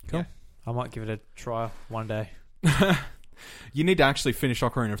 cool. Yeah. I might give it a try one day. You need to actually finish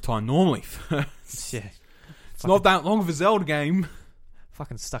Ocarina of Time normally first. Yeah. It's not that long of a Zelda game.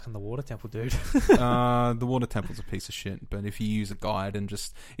 Fucking stuck in the water temple, dude. The water temple's a piece of shit, but if you use a guide and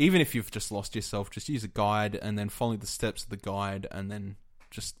even if you've just lost yourself, just use a guide and then follow the steps of the guide and then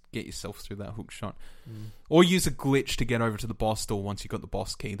just get yourself through that hook shot. Or use a glitch to get over to the boss door once you've got the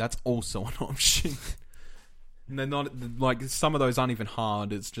boss key. That's also an option. And they're not, like, some of those aren't even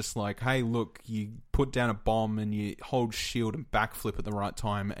hard. It's just like, hey, look, you put down a bomb and you hold shield and backflip at the right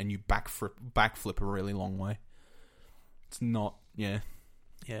time and you backflip a really long way. It's not, yeah.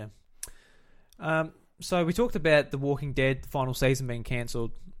 Yeah. So we talked about The Walking Dead final season being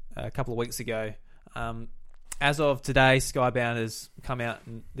cancelled a couple of weeks ago. As of today, Skybound has come out,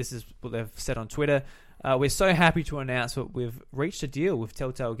 and this is what they've said on Twitter. We're so happy to announce that we've reached a deal with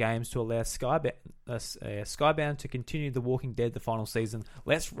Telltale Games to allow Skybound to continue The Walking Dead the final season.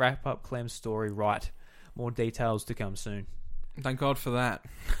 Let's wrap up Clem's story right. More details to come soon. Thank God for that.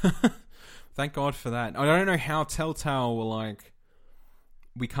 Thank God for that. I don't know how Telltale were like,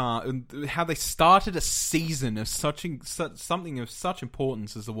 we can't... How they started a season of something of such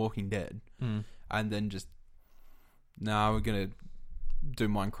importance as The Walking Dead, and then just we're gonna do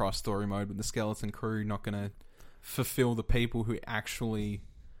Minecraft story mode with the skeleton crew. Not gonna fulfill the people who actually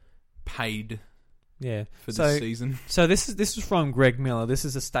paid for this season. So this is from Greg Miller. This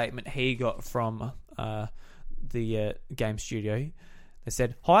is a statement he got from the game studio. They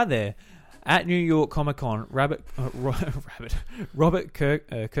said, "Hi there. At New York Comic Con, Robert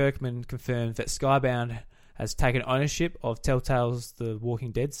Kirkman confirmed that Skybound has taken ownership of Telltale's The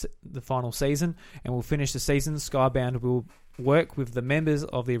Walking Dead, the final season, and will finish the season. Skybound will work with the members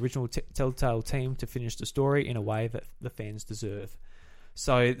of the original Telltale team to finish the story in a way that the fans deserve."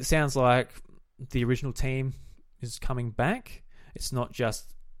 So it sounds like the original team is coming back. It's not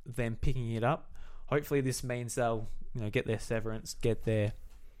just them picking it up. Hopefully this means they'll get their severance, get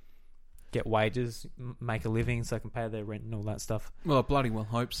wages, make a living so they can pay their rent and all that stuff. Well, I bloody well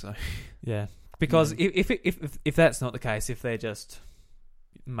hope so. Yeah. Because if that's not the case, if they're just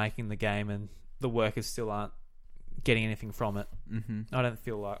making the game and the workers still aren't getting anything from it, I don't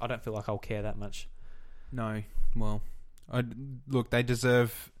feel like I'll care that much. No, well, they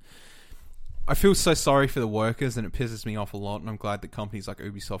deserve. I feel so sorry for the workers, and it pisses me off a lot. And I'm glad that companies like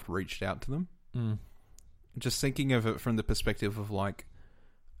Ubisoft reached out to them. Just thinking of it from the perspective of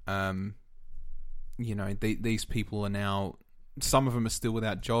these people are now. Some of them are still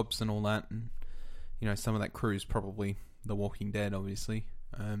without jobs and all that, and some of that crew is probably The Walking Dead, obviously.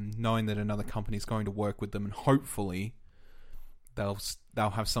 Knowing that another company is going to work with them, and hopefully they'll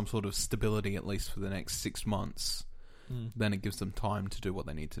have some sort of stability at least for the next 6 months. Then it gives them time to do what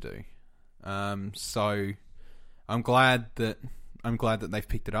they need to do. So I'm glad that they've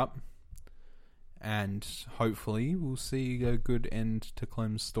picked it up, and hopefully we'll see a good end to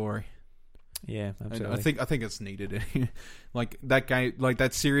Clem's story. Yeah, absolutely. I think it's needed. Like that game, like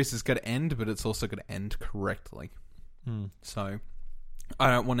that series is going to end, but it's also going to end correctly. So I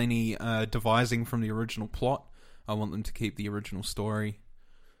don't want any devising from the original plot. I want them to keep the original story,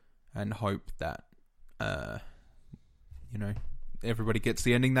 and hope that everybody gets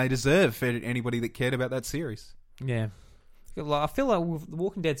the ending they deserve. Anybody that cared about that series. Yeah. I feel like with The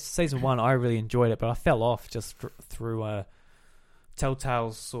Walking Dead Season 1, I really enjoyed it, but I fell off just through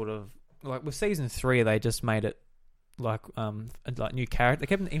Telltale's sort of... Like, with Season 3, they just made it like new characters. They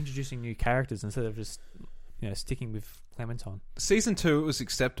kept introducing new characters instead of just sticking with Clementine. Season 2, it was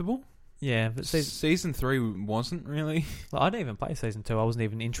acceptable. Yeah, but Season 3 wasn't really. Like, I didn't even play Season 2. I wasn't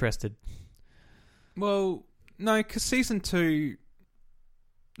even interested. Well, no, because Season 2...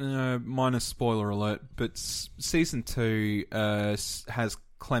 minor spoiler alert, but Season 2 has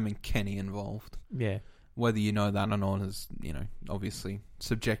Clem and Kenny involved. Yeah. Whether you know that or not is, obviously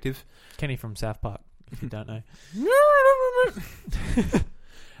subjective. Kenny from South Park, if you don't know.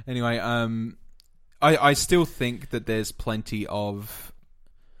 Anyway, I still think that there's plenty of...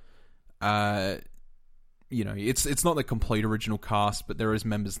 it's not the complete original cast, but there is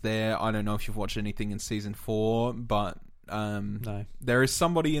members there. I don't know if you've watched anything in Season 4, but... no. There is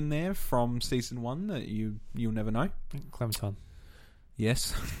somebody in there from Season 1 that you'll never know. Clementine.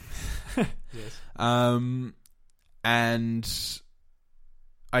 Yes. Yes. And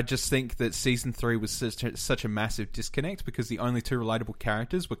I just think that Season 3 was such a massive disconnect because the only two relatable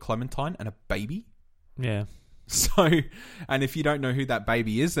characters were Clementine and a baby. Yeah. So, and if you don't know who that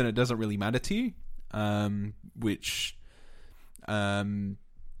baby is, then it doesn't really matter to you. Which, I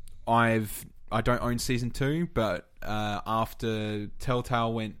don't own Season 2, but after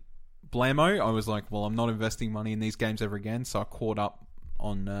Telltale went blammo, I was like, well, I'm not investing money in these games ever again, so I caught up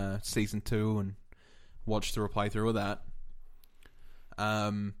on Season 2 and watched through a playthrough of that.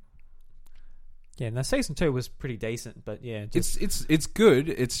 Yeah, now Season 2 was pretty decent, but yeah, it's good.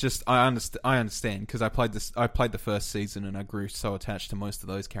 It's just I understand because I played the first season and I grew so attached to most of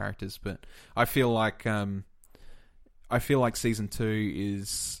those characters, but I feel like Season 2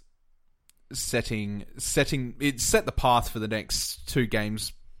 is setting it set the path for the next two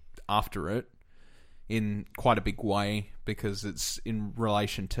games after it in quite a big way because it's in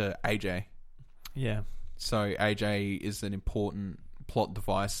relation to AJ. Yeah. So AJ is an important plot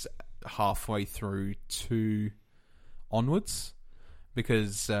device halfway through 2 onwards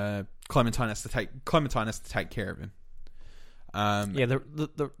because Clementine has to take care of him.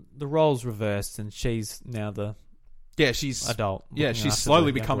 The roles reversed and she's now the she's adult. Yeah, she's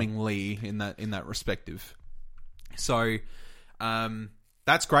slowly becoming Lee in that respective. So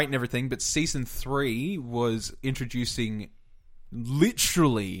that's great and everything, but Season 3 was introducing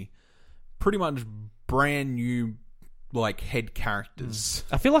literally pretty much brand new head characters.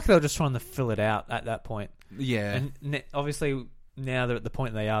 I feel like they were just trying to fill it out at that point. Yeah. And obviously now they're at the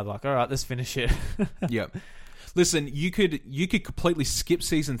point they are like, all right, let's finish it. Yep. Listen, you could completely skip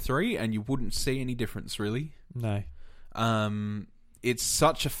Season 3 and you wouldn't see any difference, really. No. It's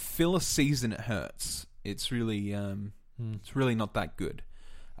such a filler season, it hurts. It's really not that good.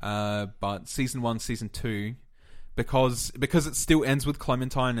 But season 1, season 2, because it still ends with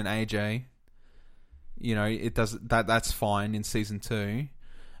Clementine and AJ, you know, it does that's fine in season 2.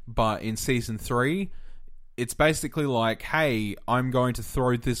 But in season 3, it's basically like, hey, I'm going to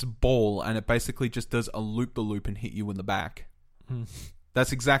throw this ball, and it basically just does a loop-the-loop and hit you in the back.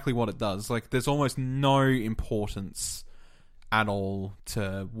 That's exactly what it does. Like, there's almost no importance at all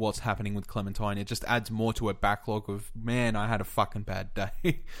to what's happening with Clementine. It just adds more to a backlog of, man, I had a fucking bad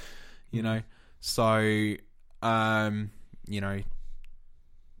day. You know? So, you know,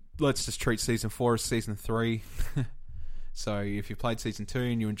 let's just treat season 4 as season 3. So if you played season 2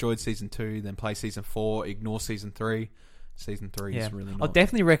 and you enjoyed season 2, then play season 4, ignore season 3. Season 3 is really not. I'll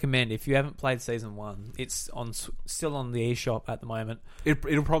definitely recommend, if you haven't played season 1, it's still on the eShop at the moment.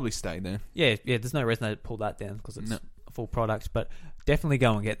 It'll probably stay there. Yeah, there's no reason to pull that down because it's a full product, but definitely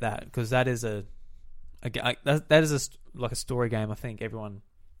go and get that, because that is like a story game I think everyone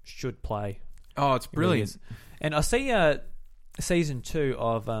should play. Oh, it's brilliant. It really, and I see season 2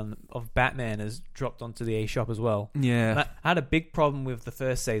 of Batman has dropped onto the eShop as well. Yeah. And I had a big problem with the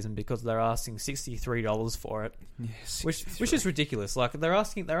first season because they're asking $63 for it. Yeah, which is ridiculous. Like they're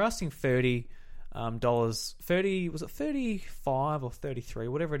asking $30 $30 was it 35 or 33,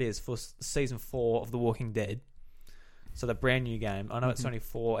 whatever it is, for season 4 of The Walking Dead. So the brand new game. I know it's only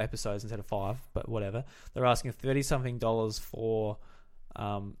 4 episodes instead of 5, but whatever. They're asking $30-something for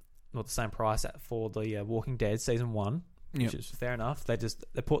not the same price for the Walking Dead season 1, which is fair enough. They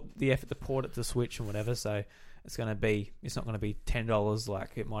put the effort to port it to Switch and whatever, so it's not going to be $10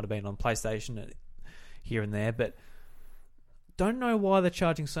 like it might have been on PlayStation here and there. But don't know why they're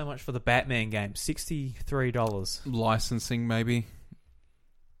charging so much for the Batman game. $63. Licensing, maybe,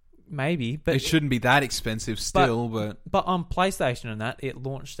 but it shouldn't be that expensive still. But on PlayStation and that, it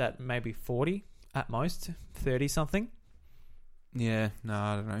launched at maybe 40 at most, 30 something. Yeah, no,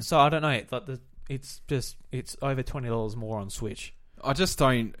 I don't know. So I don't know. It's over $20 more on Switch. I just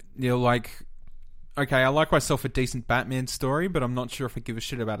don't, like, okay, I like myself a decent Batman story, but I'm not sure if I give a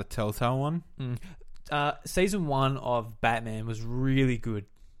shit about a Telltale one. Season 1 of Batman was really good.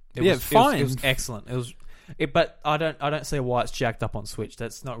 It was excellent. But I don't see why it's jacked up on Switch.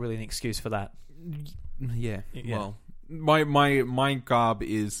 That's not really an excuse for that. Yeah. Well, my garb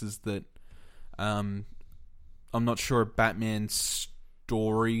is that I'm not sure Batman's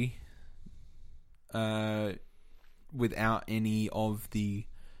story without any of the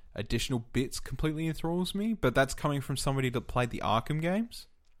additional bits completely enthralls me, but that's coming from somebody that played the Arkham games.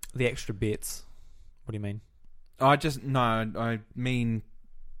 The extra bits? What do you mean? I mean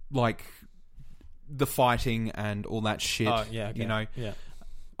like the fighting and all that shit. Oh, yeah, okay. You know? Yeah.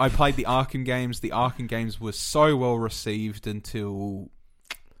 I played the Arkham games. The Arkham games were so well received until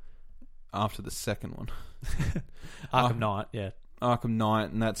after the second one. Arkham Knight, yeah. Arkham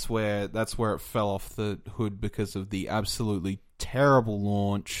Knight, and that's where it fell off the hood because of the absolutely terrible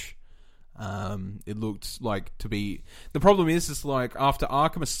launch. It looked like to be... The problem is like, after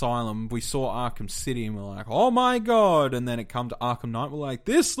Arkham Asylum, we saw Arkham City, and we're like, oh my god! And then it come to Arkham Knight, we're like,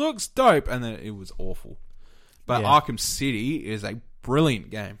 this looks dope! And then it was awful. But Arkham City is a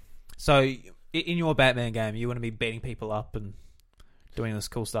brilliant game. So, in your Batman game, you want to be beating people up and doing this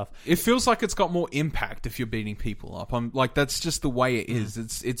cool stuff. It feels like it's got more impact if you're beating people up. I'm like, that's just the way it is.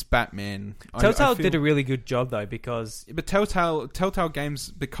 It's Batman. Telltale did a really good job though, because but Telltale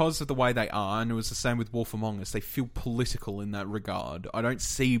games, because of the way they are, and it was the same with Wolf Among Us, they feel political in that regard. I don't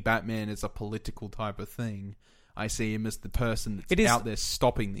see Batman as a political type of thing. I see him as the person that's out there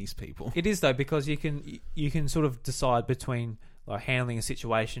stopping these people. It is though, because you can sort of decide between like handling a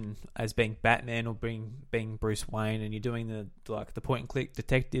situation as being Batman or being Bruce Wayne, and you're doing the point and click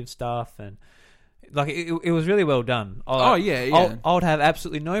detective stuff, and like it was really well done. I would have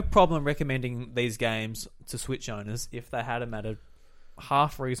absolutely no problem recommending these games to Switch owners if they had them at a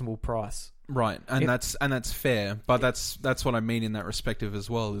half reasonable price. Right, and that's fair, but that's what I mean in that respective as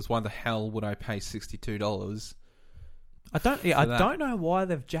well. Is why the hell would I pay $62? I don't know why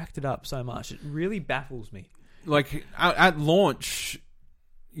they've jacked it up so much. It really baffles me. Like, at launch,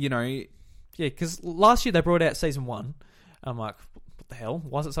 you know... Yeah, because last year they brought out Season 1. I'm like, what the hell?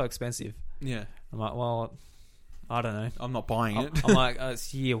 Why is it so expensive? Yeah. I'm like, well, I don't know. I'm not buying it. I'm like,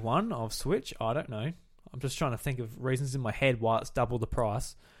 it's year 1 of Switch? I don't know. I'm just trying to think of reasons in my head why it's double the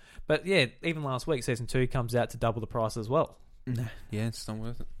price. But yeah, even last week, Season 2 comes out to double the price as well. Yeah, it's not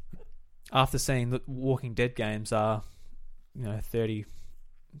worth it. After seeing that Walking Dead games are, $35.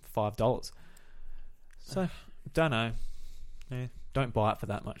 So... Don't know. Yeah. don't buy it for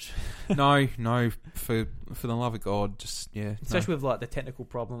that much. No, for the love of God, just Especially with like the technical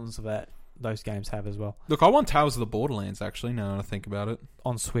problems that those games have as well. Look, I want Tales of the Borderlands actually. Now that I think about it,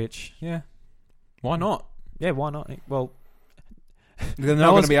 On Switch. yeah, why not? Yeah, why not? Well, They're not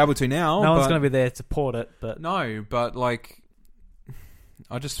going to be able to now. No one's going to be there to port it, but no, but like,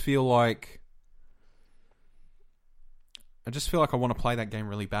 I just feel like I want to play that game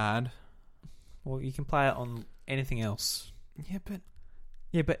really bad. well, you can play it on anything else.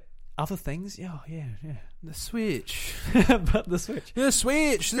 Yeah, but Other things, yeah. the Switch. But the Switch. The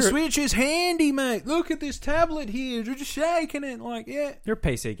Switch is handy, mate. Look at this tablet here. You're just shaking it, like, yeah. You're a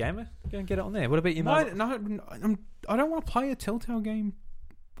PC gamer. Go and get it on there. What about your I mobile? don't want to play a Telltale game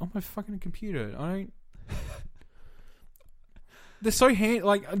on my fucking computer. I don't. They're so handy.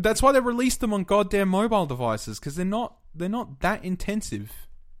 Like, that's why they released them on goddamn mobile devices, because they're not that intensive.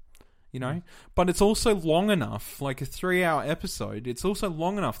 You know, but it's also long enough, like a 3-hour episode. It's also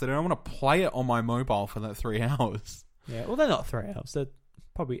long enough that I don't want to play it on my mobile for that 3 hours. Yeah, well, they're not 3 hours. They're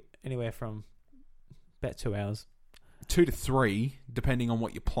probably anywhere from about 2 hours. 2 to 3, depending on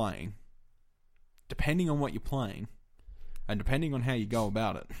what you're playing. Depending on what you're playing, and depending on how you go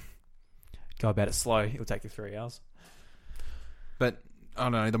about it. Go about it slow. It'll take you 3 hours. But I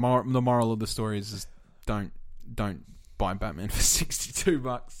don't know. The moral of the story is just don't buy Batman for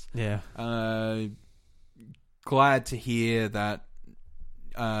 $62. Yeah. Glad to hear that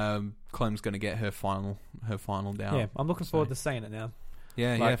Clem's going to get her final down. Yeah, I'm looking forward to seeing it now.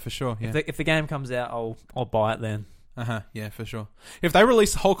 Yeah, Like, yeah, for sure. Yeah. If the game comes out, I'll buy it then. Yeah, for sure. If they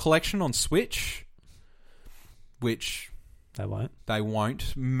release the whole collection on Switch, which They won't. they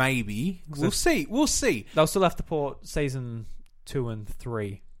won't, maybe we'll see. We'll see. They'll still have to port season 2 and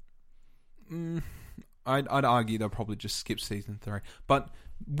 3. I'd argue they'll probably just skip season 3. But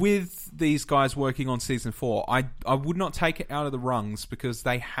with these guys working on season 4, I would not take it out of the rungs because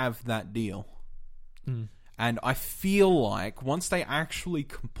they have that deal. And I feel like once they actually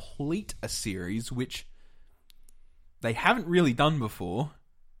complete a series, which they haven't really done before,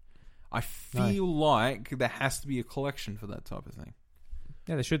 I feel like there has to be a collection for that type of thing.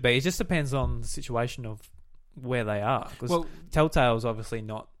 Yeah, there should be. It just depends on the situation of where they are. Because Telltale's obviously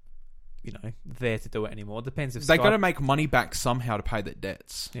not, there to do it anymore. It depends if they got to make money back somehow to pay their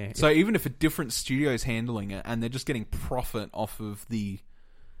debts. Yeah, so even if a different studio's handling it and they're just getting profit off of the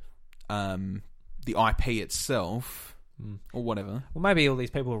IP itself or whatever. Well, maybe all these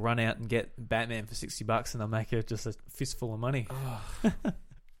people will run out and get Batman for $60 and they'll make it just a fistful of money.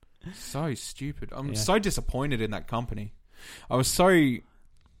 So stupid. I'm so disappointed in that company. I was so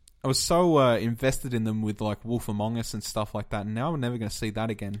invested in them with like Wolf Among Us and stuff like that, and now I'm never going to see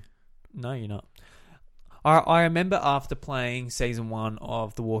that again. No, you're not. I remember after playing season 1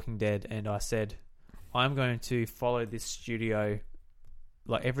 of The Walking Dead, and I said, I'm going to follow this studio.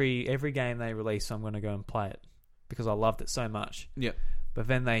 Like every game they release, I'm going to go and play it because I loved it so much. Yeah. But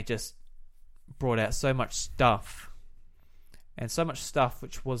then they just brought out so much stuff, and so much stuff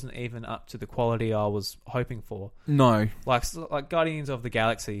which wasn't even up to the quality I was hoping for. No. Like Guardians of the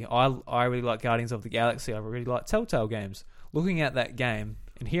Galaxy. I really like Guardians of the Galaxy. I really like Telltale games. Looking at that game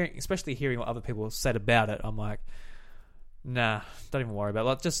and especially hearing what other people said about it, I'm like, nah, don't even worry about it.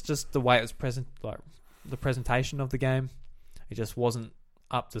 Like just the way it was present, like the presentation of the game, it just wasn't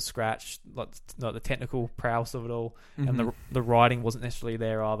up to scratch. Like the technical prowess of it all, and the writing wasn't necessarily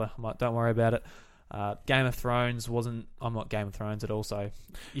there either. I'm like, don't worry about it. Game of Thrones wasn't. I'm not Game of Thrones at all, so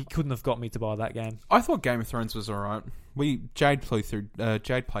you couldn't have got me to buy that game. I thought Game of Thrones was alright. Jade played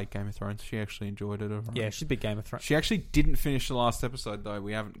Game of Thrones. She actually enjoyed it. Right. Yeah, it should be Game of Thrones. She actually didn't finish the last episode though.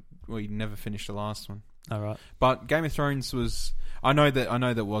 We never finished the last one. All right. But Game of Thrones was. I know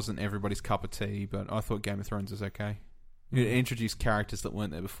that wasn't everybody's cup of tea, but I thought Game of Thrones was okay. It introduced characters that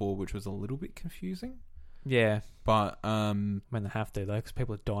weren't there before, which was a little bit confusing. Yeah, but when they have to though, because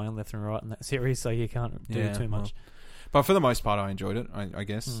people are dying left and right in that series, so you can't do too much. But for the most part, I enjoyed it. I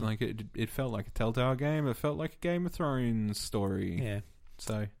guess like it felt like a Telltale game. It felt like a Game of Thrones story. Yeah,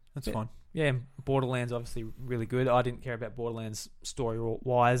 so that's fine. Yeah, and Borderlands obviously really good. I didn't care about Borderlands story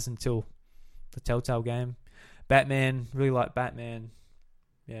wise until the Telltale game. Batman, really like Batman.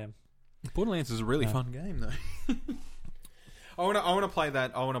 Yeah, Borderlands is a really fun game though. I want to play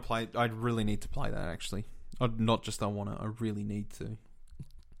that. I really need to play that actually. Not just I want to. I really need to.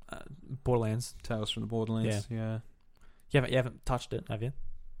 Borderlands. Tales from the Borderlands. Yeah. You haven't touched it, have you?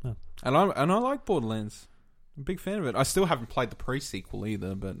 No. And I like Borderlands. I'm a big fan of it. I still haven't played the pre-sequel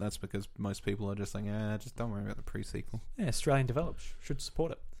either, but that's because most people are just saying, just don't worry about the pre-sequel. Yeah, Australian developed. Should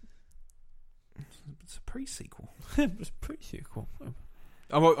support it. It's a pre-sequel. It's a pre-sequel.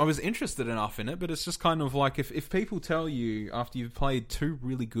 I was interested enough in it, but it's just kind of like if people tell you after you've played 2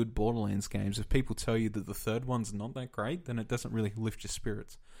 really good Borderlands games, if people tell you that the third one's not that great, then it doesn't really lift your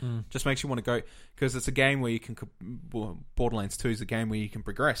spirits. Just makes you want to go, because it's a game where you can. Borderlands 2 is a game where you can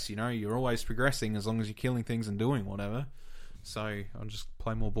progress. You know, you're always progressing as long as you're killing things and doing whatever. So I'll just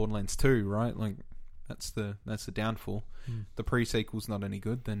play more Borderlands 2, right? Like that's the downfall. The pre-sequel's not any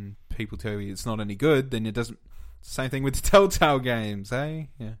good, then people tell you it's not any good, then it doesn't. Same thing with the Telltale games, eh?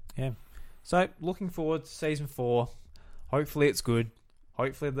 Yeah. So, looking forward to Season 4. Hopefully it's good.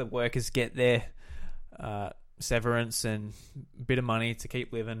 Hopefully the workers get their severance and a bit of money to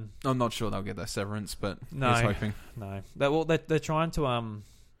keep living. I'm not sure they'll get their severance, but no, here's hoping. No. They're trying to,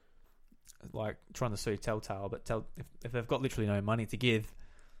 trying to sue Telltale, but if they've got literally no money to give,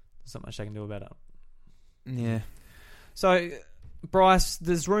 there's not much they can do about it. Yeah. So... Bryce,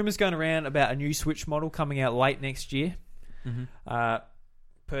 there's rumours going around about a new Switch model coming out late next year.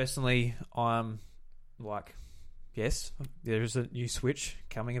 Personally, I'm like, yes, there is a new Switch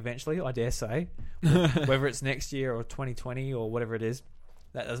coming eventually, I dare say. Whether it's next year or 2020 or whatever it is,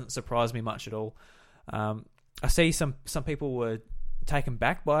 that doesn't surprise me much at all. I see some people were taken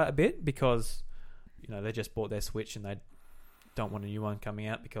back by it a bit because, you know, they just bought their Switch and they don't want a new one coming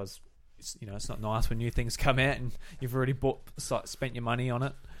out because... it's not nice when new things come out and you've already spent your money on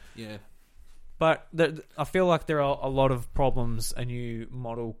it. Yeah. But I feel like there are a lot of problems a new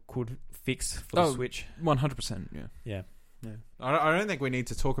model could fix for the Switch. 100%, Yeah. I don't think we need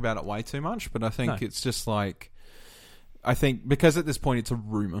to talk about it way too much, but I think it's just like... I think because at this point it's a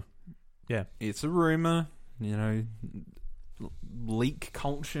rumour. Yeah. It's a rumour, leak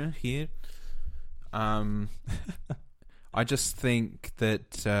culture here. I just think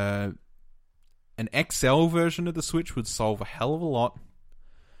that... an XL version of the Switch would solve a hell of a lot.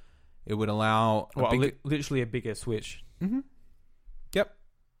 It would allow... literally a bigger Switch. Mm-hmm. Yep.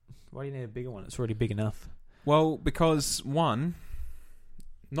 Why do you need a bigger one? It's already big enough. Well, because, one,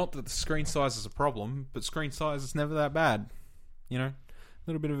 not that the screen size is a problem, but screen size is never that bad. A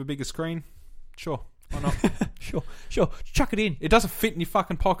little bit of a bigger screen. Sure. Why not? Sure. Chuck it in. It doesn't fit in your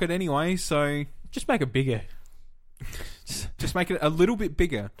fucking pocket anyway, so... Just make it bigger. Just make it a little bit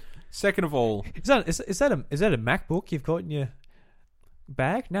bigger. Second of all... Is that a MacBook you've got in your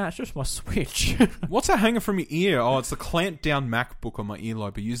bag? Nah, it's just my Switch. What's that hanging from your ear? Oh, it's the clamped down MacBook on my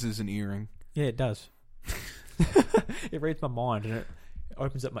earlobe. I use it as an earring. Yeah, it does. It reads my mind and it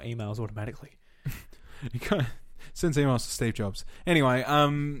opens up my emails automatically. Sends emails to Steve Jobs. Anyway,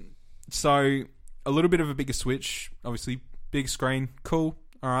 so a little bit of a bigger Switch. Obviously, big screen. Cool.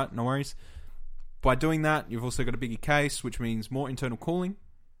 Alright, no worries. By doing that, you've also got a bigger case, which means more internal cooling.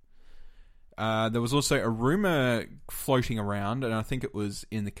 There was also a rumor floating around, and I think it was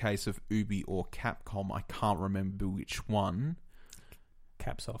in the case of Ubi or Capcom. I can't remember which one.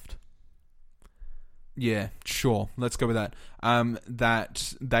 Capsoft. Yeah, sure. Let's go with that.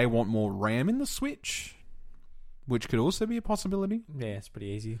 That they want more RAM in the Switch, which could also be a possibility. Yeah, it's pretty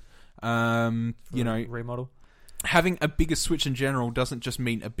easy. Remodel. Having a bigger Switch in general doesn't just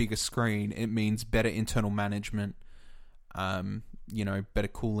mean a bigger screen. It means better internal management. Better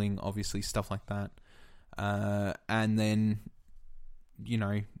cooling, obviously, stuff like that. And then,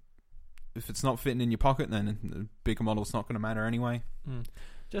 if it's not fitting in your pocket, then the bigger model's not going to matter anyway.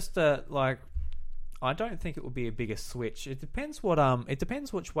 Just I don't think it will be a bigger Switch. It depends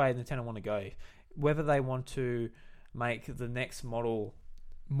which way Nintendo want to go. Whether they want to make the next model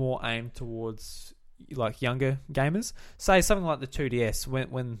more aimed towards like younger gamers. Say something like the 2DS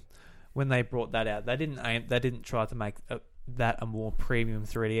when they brought that out, they didn't try to make that a more premium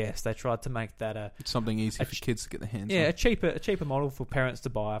 3DS. They tried to make that something easy for kids to get their hands on. Yeah, a cheaper model for parents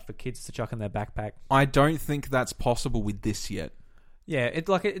to buy, for kids to chuck in their backpack. I don't think that's possible with this yet. Yeah, it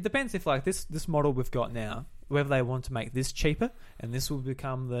depends if like this model we've got now, whether they want to make this cheaper and this will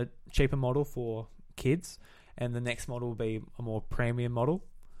become the cheaper model for kids, and the next model will be a more premium model.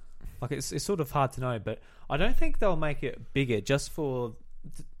 Like it's sort of hard to know, but I don't think they'll make it bigger just for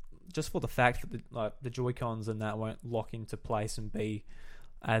the fact that the Joy-Cons and that won't lock into place and be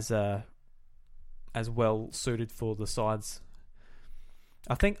as well suited for the sides.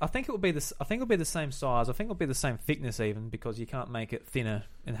 I think it will be this. I think it'll be the same size. I think it'll be the same thickness even, because you can't make it thinner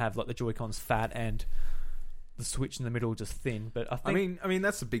and have like the Joy-Cons fat and the Switch in the middle just thin. But I mean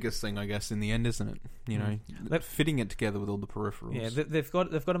that's the biggest thing, I guess, in the end, isn't it? Fitting it together with all the peripherals. Yeah, they've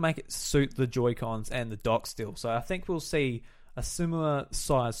got to make it suit the Joy-Cons and the dock still. So I think we'll see a similar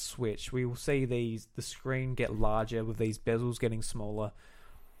size Switch. We will see the screen get larger with these bezels getting smaller,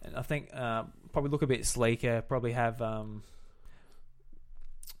 and I think probably look a bit sleeker. Probably have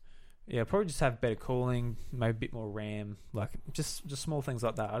Yeah, probably just have better cooling, maybe a bit more RAM, like just small things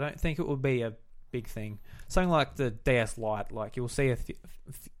like that. I don't think it would be a big thing. Something like the DS Lite, like you'll see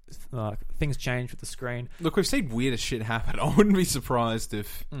things change with the screen. Look, we've seen weirder shit happen. I wouldn't be surprised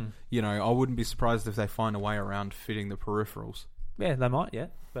if, I wouldn't be surprised if they find a way around fitting the peripherals. Yeah, they might, yeah.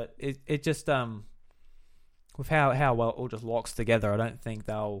 But it just, with how well it all just locks together, I don't think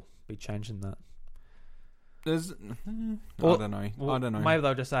they'll be changing that. I don't know. I don't know. Maybe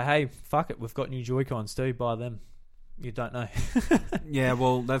they'll just say, hey, fuck it, we've got new Joy-Cons too, buy them. You don't know. Yeah,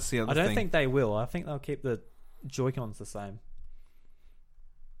 well, that's the other thing. I don't think they will. I think they'll keep the Joy-Cons the same.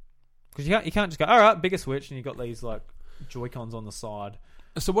 Because you can't just go, all right, bigger Switch, and you've got these like Joy-Cons on the side.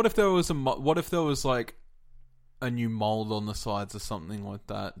 So what if there was like a new mold on the sides or something like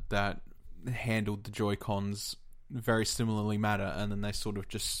that handled the Joy-Cons very similarly matter, and then they sort of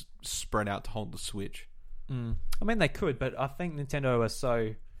just spread out to hold the Switch? I mean, they could, but I think Nintendo are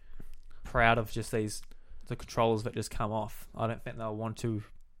so proud of just the controllers that just come off. I don't think they'll want to.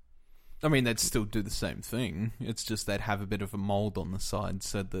 I mean, they'd still do the same thing. It's just they'd have a bit of a mold on the side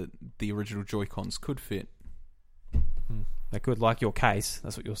so that the original Joy-Cons could fit. They could, like your case.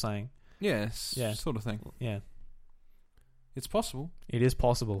 That's what you're saying. Yes, yeah, sort of thing. Yeah, it's possible. It is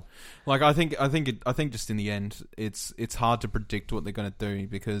possible. Like I think just in the end, it's hard to predict what they're going to do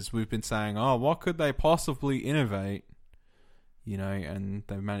because we've been saying, oh, what could they possibly innovate? And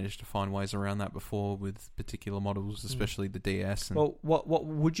they've managed to find ways around that before with particular models, especially the DS. And well, what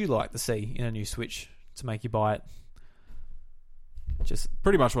would you like to see in a new Switch to make you buy it? Just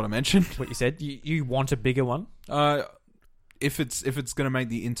pretty much what I mentioned. What you said. You want a bigger one? If it's going to make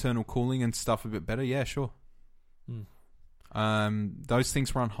the internal cooling and stuff a bit better, yeah, sure. Those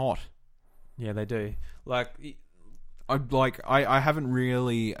things run hot. Yeah, they do. I haven't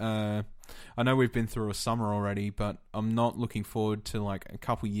really. I know we've been through a summer already, but I'm not looking forward to like a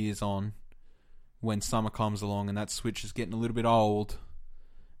couple years on when summer comes along and that Switch is getting a little bit old,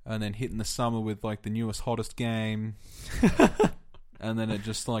 and then hitting the summer with like the newest hottest game, and then it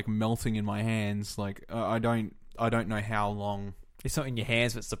just like melting in my hands. Like I don't know how long. It's not in your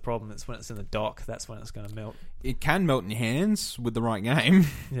hands, but it's the problem. It's when it's in the dock. That's when it's going to melt. It can melt in your hands with the right game.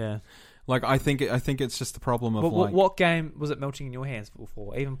 Yeah. Like I think it's just the problem of what game was it melting in your hands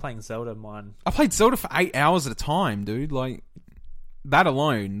before? Even playing Zelda, mine. I played Zelda for 8 hours at a time, dude. Like that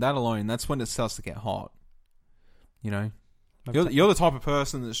alone. That's when it starts to get hot. You're the type of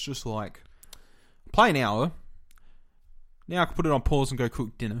person that's just like play an hour. Now I can put it on pause and go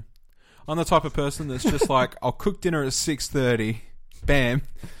cook dinner. I'm the type of person that's just like I'll cook dinner at 6:30. Bam.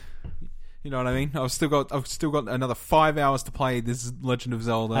 You know what I mean? I've still got another 5 hours to play this Legend of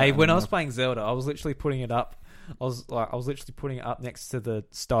Zelda. Hey, when I was playing Zelda, I was literally putting it up. I was literally putting it up next to the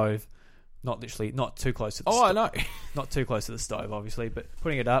stove. Not too close to the stove. I know. Not too close to the stove, obviously, but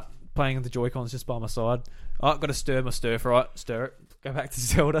putting it up, playing the Joy-Cons just by my side. I've got to stir my stir-fry, stir it, go back to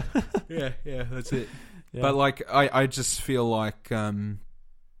Zelda. yeah, that's it. Yeah. But like, I just feel like, I don't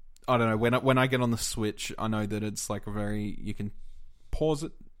know, when I get on the Switch, I know that it's like you can pause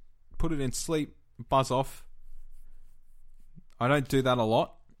it, put it in sleep, buzz off. I don't do that a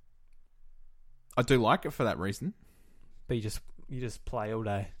lot. I do like it for that reason. But you just play all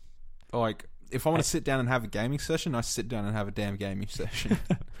day. Like, if I want to sit down and have a gaming session, I sit down and have a damn gaming session.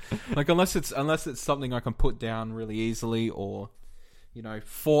 Like, unless it's something I can put down really easily, or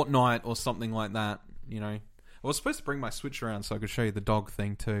Fortnite or something like that. I was supposed to bring my Switch around so I could show you the dog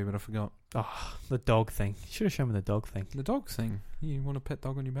thing too, but I forgot. Oh, the dog thing. You should have shown me the dog thing. The dog thing. You want a pet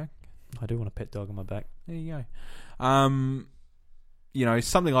dog on your back? I do want a pet dog on my back. There you go.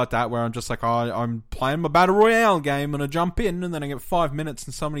 Something like that where I'm just like, I'm playing my Battle Royale game and I jump in and then I get 5 minutes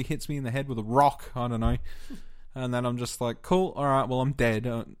and somebody hits me in the head with a rock. I don't know. And then I'm just like, cool, alright, well I'm dead.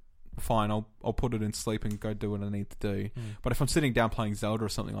 Fine, I'll put it in sleep and go do what I need to do. But if I'm sitting down playing Zelda or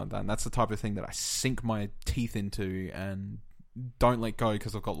something like that, and that's the type of thing that I sink my teeth into and don't let go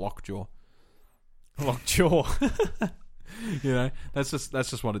because I've got lockjaw. Lockjaw. That's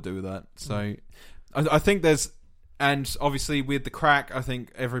just what I do with that. So I think there's, and obviously with the crack, I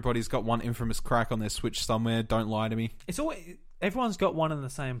think everybody's got one infamous crack on their Switch somewhere. Don't lie to me. It's always, everyone's got one in the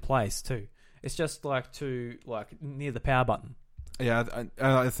same place too. It's just like near the power button. Yeah,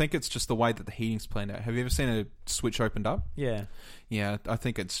 I think it's just the way that the heating's planned out. Have you ever seen a Switch opened up? Yeah. Yeah, I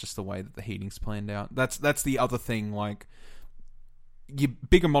think it's just the way that the heating's planned out. That's the other thing. Like, your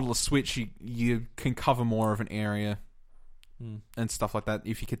bigger model of Switch, you can cover more of an area and stuff like that.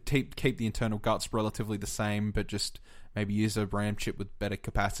 If you could keep the internal guts relatively the same, but just maybe use a RAM chip with better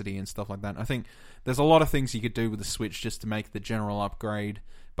capacity and stuff like that. I think there's a lot of things you could do with the Switch just to make the general upgrade,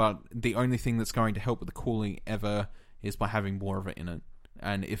 but the only thing that's going to help with the cooling ever is by having more of it in it.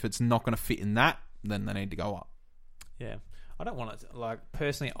 And if it's not going to fit in that, then they need to go up. Yeah. I don't want it,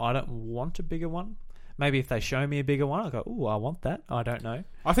 personally, I don't want a bigger one. Maybe if they show me a bigger one, I'll go, ooh, I want that. I don't know.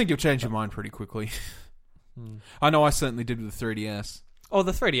 I think you'll change your mind pretty quickly. I know I certainly did with the 3DS. Oh,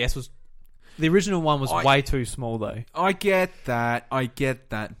 the 3DS was... The original one was way too small, though. I get that.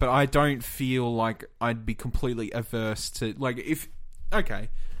 But I don't feel like I'd be completely averse to... Like, if... Okay.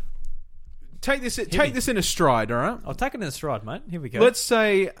 Take this in a stride, all right? I'll take it in a stride, mate. Here we go. Let's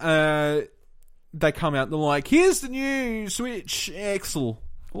say they come out and they're like, here's the new Switch XL.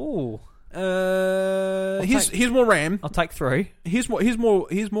 Ooh. Here's more RAM. I'll take 3. Here's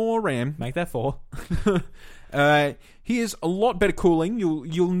more RAM. Make that 4. Here's a lot better cooling.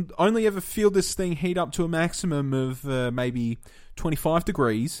 You'll only ever feel this thing heat up to a maximum of maybe 25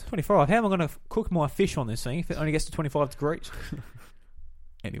 degrees. 25. How am I going to cook my fish on this thing if it only gets to 25 degrees?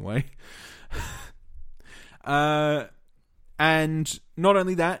 Anyway. And not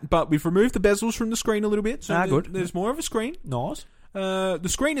only that, but we've removed the bezels from the screen a little bit. So good. There's more of a screen. Nice. The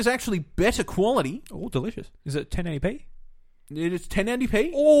screen is actually better quality. Oh, delicious. Is it 1080p? It is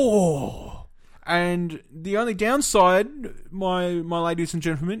 1080p. Oh. And the only downside, my ladies and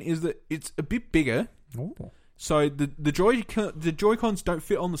gentlemen, is that it's a bit bigger. Oh. So the Joy-Cons don't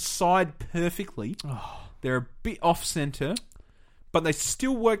fit on the side perfectly. Oh. They're a bit off-center, but they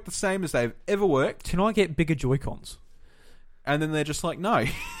still work the same as they've ever worked. Can I get bigger Joy-Cons? And then they're just like, no.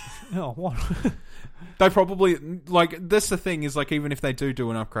 Oh, what? They probably, like, that's the thing, is like, even if they do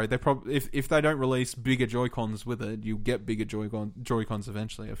an upgrade, they probably, if they don't release bigger Joy-Cons with it, you'll get bigger Joy-Cons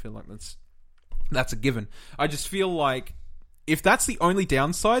eventually. I feel like that's a given. I just feel like if that's the only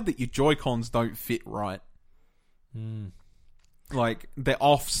downside, that your Joy-Cons don't fit right, like they're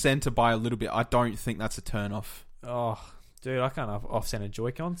off center by a little bit, I don't think that's a turn off. Oh, dude, I can't have off center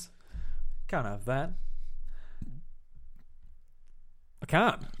Joy-Cons. Can't have that. I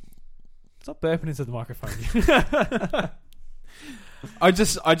can't. Stop burping into the microphone. I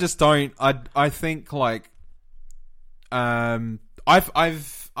just don't. I think like, I've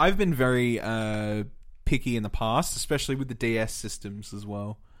been very picky in the past, especially with the DS systems as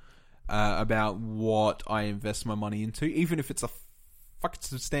well, about what I invest my money into, even if it's a fucking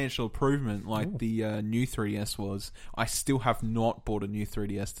substantial improvement like the new 3DS was. I still have not bought a new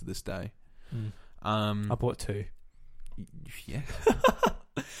 3DS to this day. I bought 2. Yeah.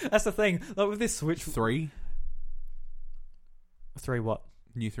 That's the thing. Like with this Switch... 3 what?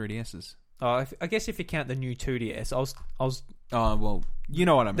 New 3DSs. Oh, I guess if you count the new 2DS, I was. Oh well, you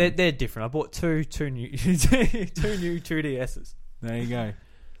know what I mean. They're different. I bought two new 2DSs. There you go.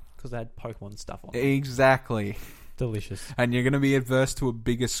 Because they had Pokemon stuff on. Exactly. Delicious. And you're going to be adverse to a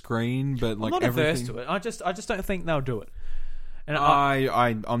bigger screen, but like I'm not everything... adverse to it. I just don't think they'll do it. And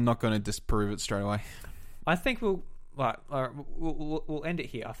I'm not going to disprove it straight away. I think we'll end it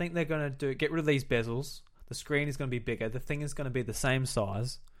here. I think they're going to get rid of these bezels. The screen is going to be bigger. The thing is going to be the same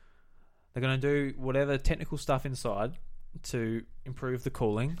size. They're going to do whatever technical stuff inside to improve the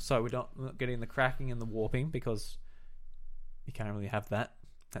cooling, so we're not getting the cracking and the warping, because you can't really have that.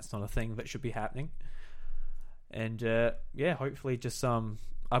 That's not a thing that should be happening. And hopefully just some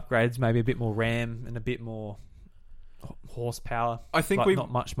upgrades, maybe a bit more RAM and a bit more horsepower. I think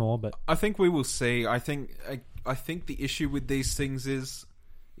not much more, but I think we will see. I think the issue with these things is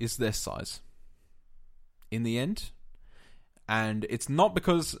their size in the end, and it's not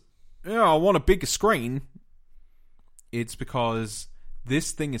because I want a bigger screen. It's because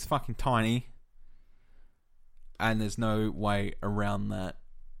this thing is fucking tiny, and there's no way around that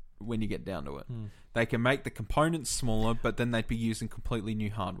when you get down to it. They can make the components smaller, but then they'd be using completely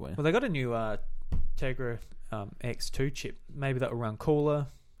new hardware. Well, they got a new Tegra X2 chip. Maybe that will run cooler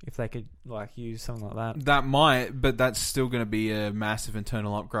if they could use something like that. That might, but that's still going to be a massive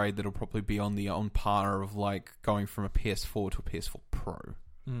internal upgrade that'll probably be on par of going from a PS4 to a PS4 Pro.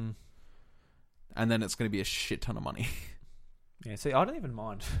 And then it's going to be a shit ton of money. Yeah, see, I don't even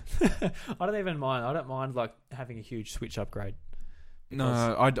mind. I don't mind having a huge Switch upgrade.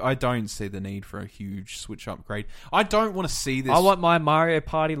 No, I don't see the need for a huge Switch upgrade. I don't want to see this. I want my Mario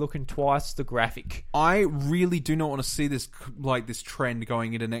Party looking twice the graphic. I really do not want to see this this trend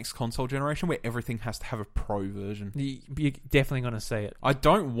going into next console generation where everything has to have a Pro version. You're definitely going to see it. I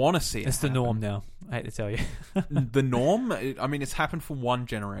don't want to see it. It's the norm now. I hate to tell you. The norm? I mean, it's happened for one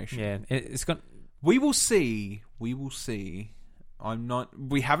generation. Yeah, it's got. We will see. We will see.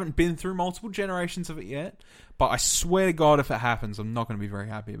 We haven't been through multiple generations of it yet, but I swear to God, if it happens, I'm not going to be very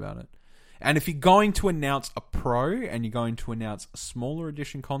happy about it. And if you're going to announce a Pro and you're going to announce a smaller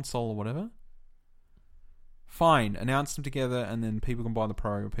edition console or whatever, fine, announce them together and then people can buy the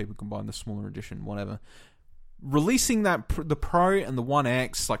Pro or people can buy the smaller edition, whatever. releasing the Pro and the One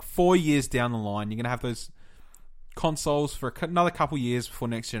X like 4 years down the line. You're going to have those consoles for another couple years before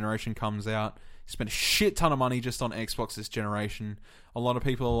next generation comes out. You spend a shit ton of money just on Xbox this generation. A lot of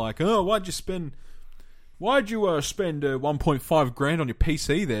people are like, oh, why'd you spend 1.5 grand on your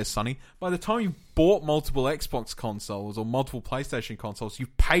PC there, Sonny? By the time you bought multiple Xbox consoles or multiple PlayStation consoles,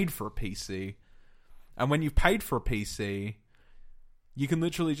 you've paid for a PC. And when you've paid for a PC, you can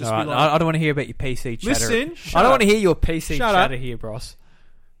literally just be like... I don't want to hear about your PC chatter. Listen, I don't want to hear your PC Shut chatter up. here, bros.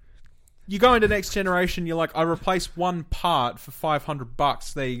 You go into next generation, you're like, I replaced one part for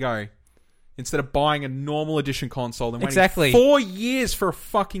 $500. There you go. Instead of buying a normal edition console and waiting 4 years for a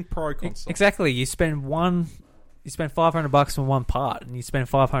fucking Pro console. Exactly. You spend $500 on one part, and you spend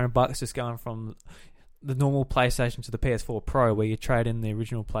 $500 just going from the normal PlayStation to the PS4 Pro, where you trade in the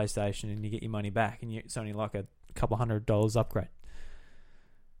original PlayStation and you get your money back, and it's only like a couple $100 upgrade.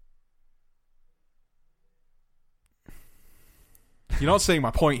 You're not seeing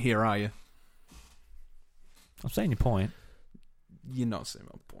my point here, are you? I'm saying your point. You're not seeing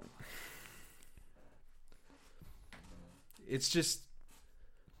my point. It's just...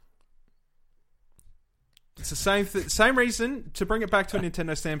 It's the same reason, to bring it back to a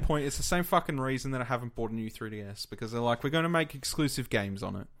Nintendo standpoint, it's the same fucking reason that I haven't bought a new 3DS. Because they're like, we're going to make exclusive games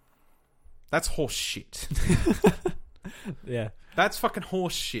on it. That's horse shit. Yeah. That's fucking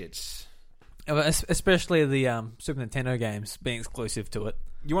horse shit. Especially the Super Nintendo games being exclusive to it.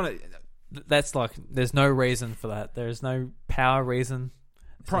 You want to... That's like, there's no reason for that. There's no power reason.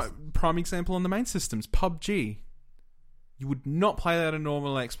 Prime example on the main systems, PUBG. You would not play that on a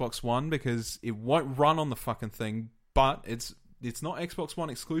normal Xbox One because it won't run on the fucking thing, but it's not Xbox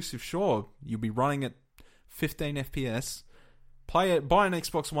One exclusive, sure. You'll be running at 15 FPS. Buy an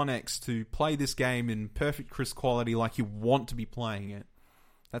Xbox One X to play this game in perfect crisp quality like you want to be playing it.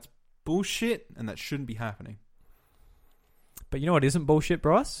 That's bullshit, and that shouldn't be happening. But you know what isn't bullshit,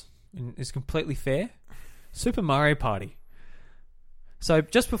 Bryce? And it's completely fair? Super Mario Party. So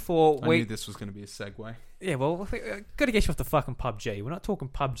just before I knew this was going to be a segue. Yeah, well, got to get you off the fucking PUBG. We're not talking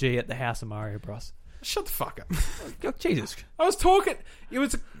PUBG at the House of Mario Bros. Shut the fuck up. Oh, Jesus. I was talking... It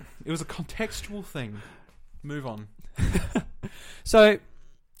was a contextual thing. Move on. So...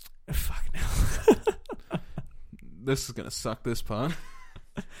 Fuck now. This is going to suck, this part.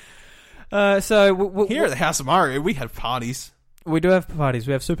 So... Here at the House of Mario, we have parties. We do have parties.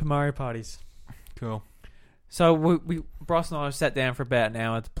 We have Super Mario parties. Cool. So Bryce and I sat down for about an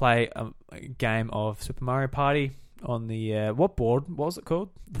hour to play a game of Super Mario Party on the what board? What was it called?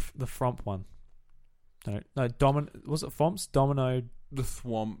 The Fromp one. No, was it Fromps? Domino. The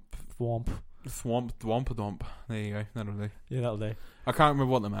Thwomp. Thwompadump. There you go. That'll do. Yeah, that'll do. I can't remember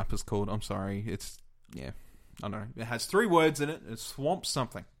what the map is called. I'm sorry. I don't know. It has 3 words in it. It's Thwomp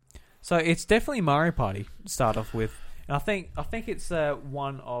something. So it's definitely Mario Party to start off with, and I think it's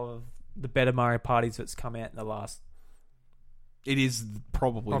one of the better Mario Parties that's come out in the last... It is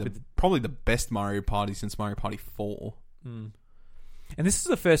probably the best Mario Party since Mario Party 4. Mm. And this is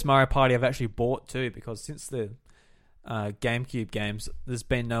the first Mario Party I've actually bought too, because since the GameCube games, there's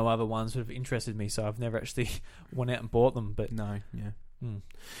been no other ones that have interested me, so I've never actually went out and bought them. But no, yeah. Mm.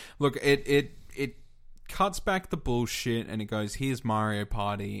 Look, it cuts back the bullshit and it goes, here's Mario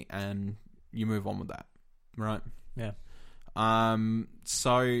Party, and you move on with that, right? Yeah.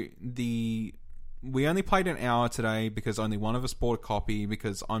 So we only played an hour today because only one of us bought a copy,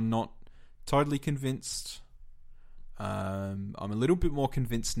 because I'm not totally convinced. I'm a little bit more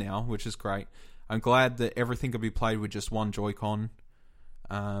convinced now, which is great. I'm glad that everything can be played with just one Joy-Con.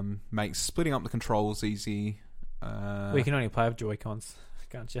 Makes splitting up the controls easy. We can only play with Joy-Cons,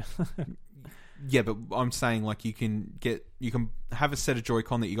 can't you? Yeah, but I'm saying like you can have a set of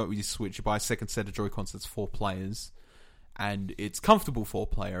Joy-Con that you got with your Switch. You buy a second set of Joy-Cons that's 4 players. And it's comfortable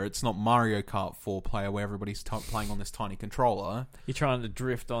 4-player. It's not Mario Kart 4-player where everybody's playing on this tiny controller. You're trying to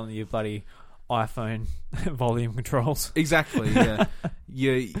drift on your bloody iPhone volume controls. Exactly, yeah.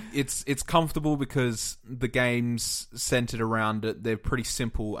 It's comfortable because the game's centered around it. They're pretty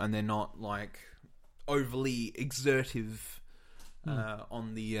simple and they're not like overly exertive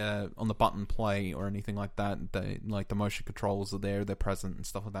on the button play or anything like that. Like the motion controls are there, they're present and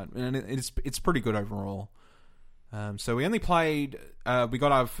stuff like that. And it's pretty good overall. So we only played. We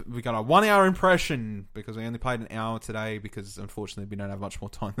got our 1 hour impression because we only played an hour today because unfortunately we don't have much more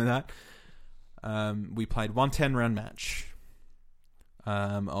time than that. We played 1 10-round match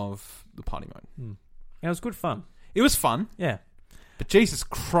of the party mode. And it was good fun. It was fun, yeah. But Jesus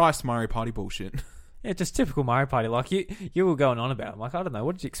Christ, Mario Party bullshit. Yeah, just typical Mario Party. Like you were going on about it. I'm like, I don't know.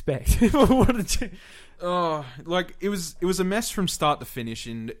 What did you expect? What did you? Oh, like it was a mess from start to finish.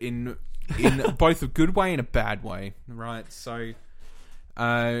 In in both a good way and a bad way, right? So,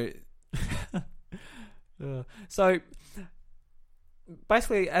 so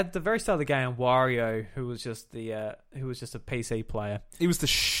basically, at the very start of the game, Wario, who was just a PC player, he was the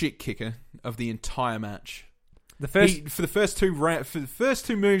shit kicker of the entire match. For the first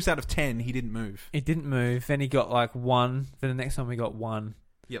two moves out of 10, he didn't move. He didn't move. Then he got like 1. Then the next time he got 1.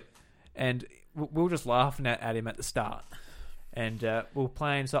 Yep. And we were just laughing at him at the start. And we were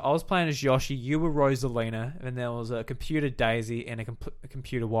playing. So I was playing as Yoshi. You were Rosalina, and there was a computer Daisy and a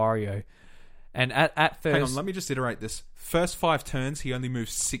computer Wario. And at first, hang on, let me just iterate this. First 5 turns, he only moved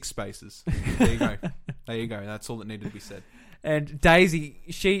 6 spaces. There you go. There you go. That's all that needed to be said. And Daisy,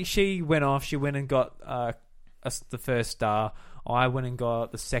 she went off. She went and got the first star. I went and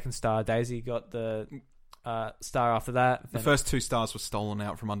got the second star. Daisy got the star after that. The first 2 stars were stolen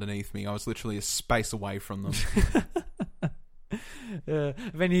out from underneath me. I was literally a space away from them.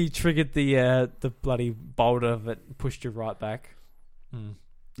 Then he triggered the bloody boulder that pushed you right back.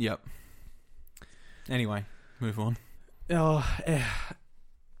 Yep. Anyway, move on. Oh,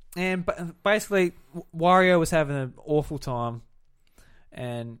 and basically, Wario was having an awful time,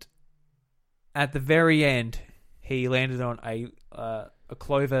 and at the very end, he landed on a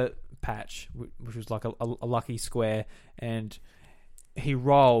clover patch, which was like a lucky square, and he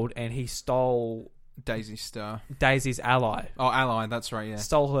rolled and he stole Daisy's star. Daisy's ally. Oh, ally, that's right, yeah.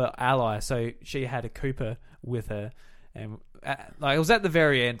 Stole her ally, so she had a Koopa with her, and like it was at the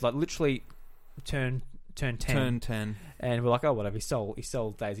very end, like literally turn 10. Turn 10. And we're like, oh, whatever, he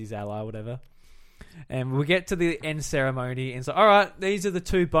stole Daisy's ally, whatever. And we get to the end ceremony, and it's like, all right, these are the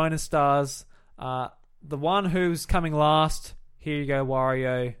 2 bonus stars. The one who's coming last, here you go,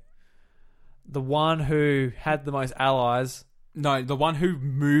 Wario. The one who had the most allies. No, the one who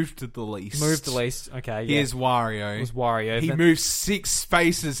moved the least. Okay, yeah. Here's Wario. It was Wario. He moved 6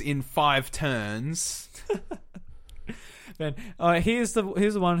 spaces in 5 turns. Then here's the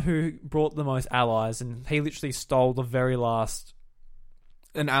one who brought the most allies, and he literally stole the very last...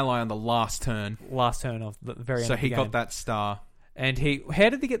 An ally on the last turn. Last turn of the very end So of the he game. got that star. And how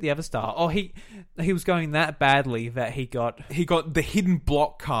did he get the other star? Oh, he was going that badly that he got the hidden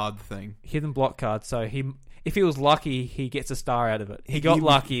block card thing. Hidden block card. So if he was lucky, he gets a star out of it. He got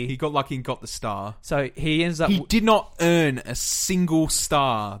lucky. He got lucky and got the star. So he ends up... He did not earn a single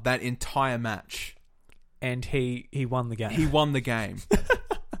star that entire match. And he won the game. He won the game.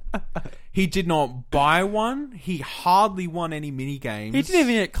 He did not buy one. He hardly won any mini games. He didn't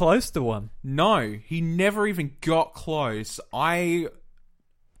even get close to one. No, he never even got close. I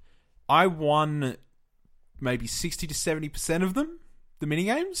won maybe 60 to 70% of them, the mini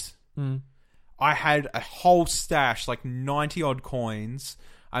games. I had a whole stash, like 90 odd coins.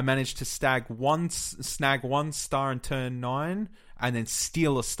 I managed to snag one star in turn 9 and then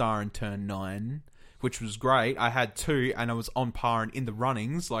steal a star in turn 9. Which was great. I had 2, and I was on par and in the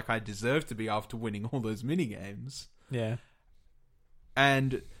runnings, like I deserved to be after winning all those mini games. Yeah.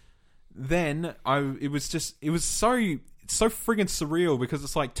 And then it was so friggin' surreal because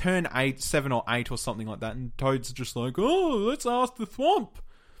it's like turn 7 or 8 or something like that, and Toad's just like, oh, let's ask the Thwomp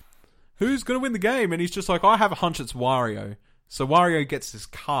who's gonna win the game, and he's just like, I have a hunch it's Wario. So Wario gets this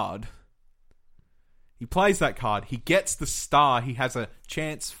card. He plays that card. He gets the star he has a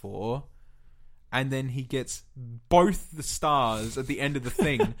chance for. And then he gets both the stars at the end of the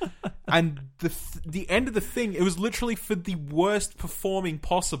thing. And the end of the thing, it was literally for the worst performing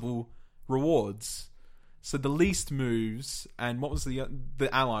possible rewards. So the least moves, and what was the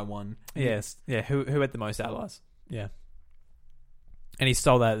ally one? Yes. Yeah, who had the most allies. Yeah. And he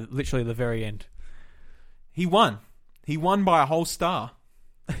stole that literally at the very end. He won. He won by a whole star.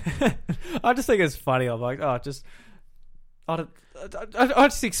 I just think it's funny. I'm like, I just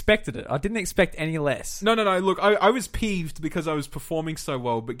expected it. I didn't expect any less. No. Look, I was peeved because I was performing so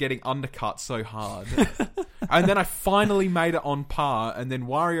well, but getting undercut so hard. And then I finally made it on par, and then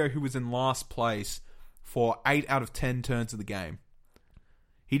Wario, who was in last place for 8 out of 10 turns of the game.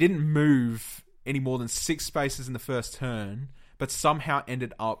 He didn't move any more than 6 spaces in the first turn, but somehow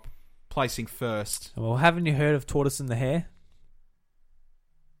ended up placing first. Well, haven't you heard of Tortoise and the Hare?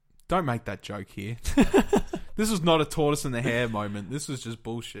 Don't make that joke here. This was not a Tortoise and the Hare moment. This was just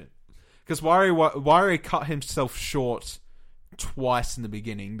bullshit. Because Wario cut himself short twice in the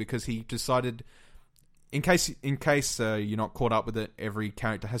beginning because he decided, in case you're not caught up with it, every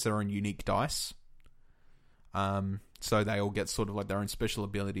character has their own unique dice. So they all get sort of like their own special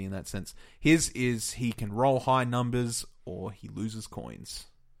ability in that sense. His is he can roll high numbers or he loses coins.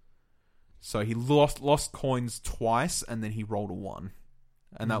 So he lost coins twice and then he rolled a 1.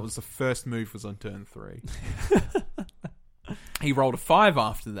 And that was the first move was on turn 3. He rolled a 5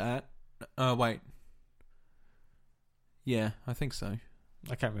 after that, Wait. Yeah, I think so.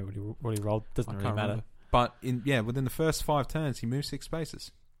 I can't remember what he rolled. Doesn't really matter. Remember. But within the first 5 turns, he moved 6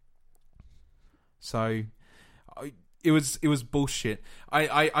 spaces. So it was bullshit.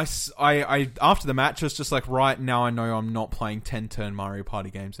 I after the match, I was just like, right now, I know I'm not playing 10-turn Mario Party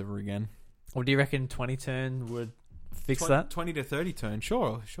games ever again. Or do you reckon 20 turn would fix that? 20 to 30 turn,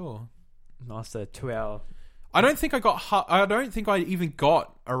 sure. Nice, a 2 hour. I don't think I even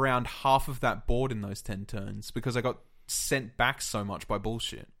got around half of that board in those 10 turns because I got sent back so much by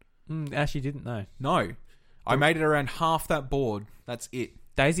bullshit. Actually didn't know. No. I made it around half that board. That's it.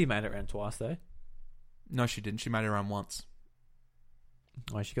 Daisy made it around twice though. No, she didn't. She made it around once.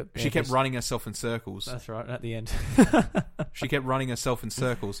 Oh, she kept running herself in circles. That's right, at the end. She kept running herself in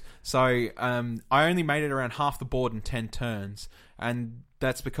circles. So I only made it around half the board in 10 turns. And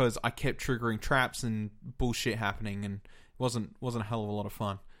that's because I kept triggering traps and bullshit happening, and it wasn't a hell of a lot of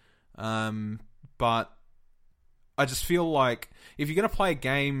fun. But I just feel like if you're gonna play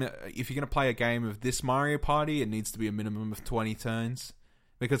a game of this Mario Party, it needs to be a minimum of 20 turns,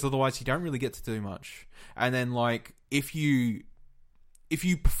 because otherwise you don't really get to do much. And then like if you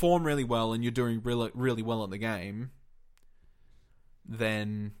perform really well and you're doing really, really well at the game,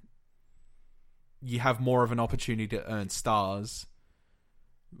 then you have more of an opportunity to earn stars.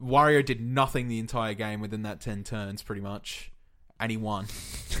 Wario did nothing the entire game within that 10 turns, pretty much, and he won.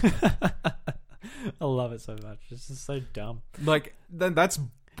 I love it so much. It's just so dumb. Like, then that's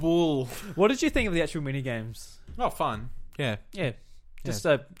bull. What did you think of the actual mini games? Oh, fun. Yeah. Just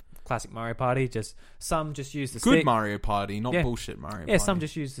a classic Mario Party. Some just use the Good stick. Mario Party, not bullshit Mario Party. Yeah, some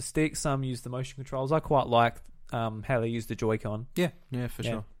just use the stick. Some use the motion controls. I quite like how they use the Joy-Con. Yeah, for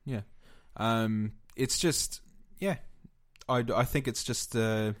sure. Yeah. It's just, I think it's just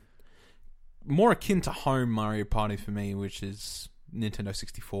more akin to home Mario Party for me, which is Nintendo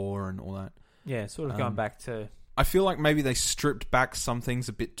 64 and all that. Yeah, sort of going back to... I feel like maybe they stripped back some things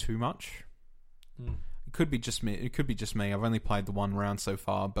a bit too much. It could be just me. I've only played the one round so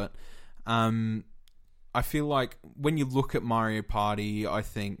far, but I feel like when you look at Mario Party, I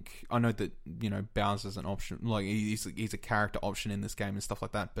know that, Bowser's an option. Like, he's a character option in this game and stuff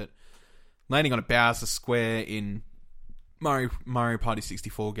like that, but landing on a Bowser square in Mario Party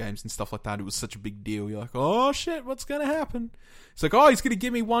 64 games and stuff like that, it was such a big deal. You're like, oh shit, what's going to happen? It's like, oh, he's going to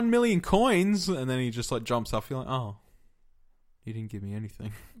give me 1 million coins, and then he just like jumps up. You're like, oh, he didn't give me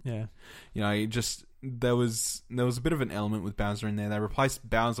anything. Yeah. There was a bit of an element with Bowser in there. They replaced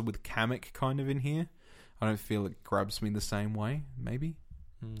Bowser with Kamek kind of in here. I don't feel it grabs me the same way, maybe.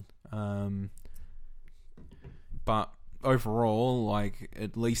 But overall, like,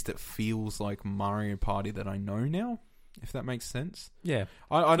 at least it feels like Mario Party that I know now, if that makes sense. Yeah.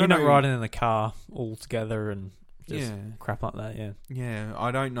 I don't You're know. not riding in the car all together and just crap like that, yeah. Yeah,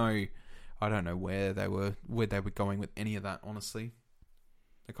 I don't know where they were going with any of that, honestly.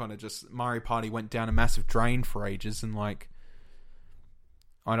 They kind of just... Mario Party went down a massive drain for ages, and like...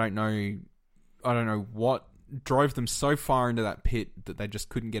 I don't know what drove them so far into that pit that they just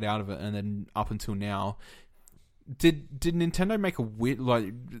couldn't get out of it, and then up until now... Did Nintendo make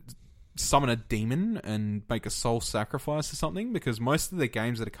summon a demon and make a soul sacrifice or something? Because most of the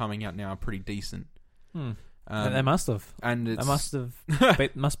games that are coming out now are pretty decent. They must have, and it must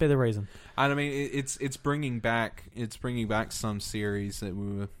be the reason. And I mean, it's bringing back some series that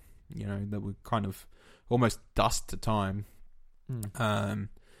were kind of almost dust to time.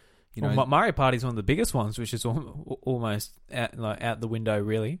 Mario Party is one of the biggest ones, which is almost out the window,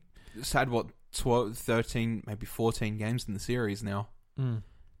 really. It's had 12, 13, maybe 14 games in the series now.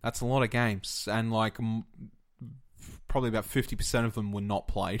 That's a lot of games, and like probably about 50% of them were not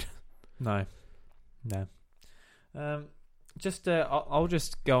played. No. I'll just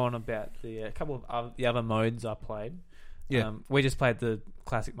go on about a couple of the other modes I played. Yeah, we just played the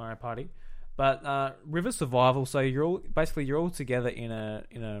classic Mario Party, but River Survival. So you're all together in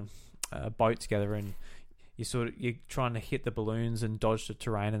a boat together, and you're trying to hit the balloons and dodge the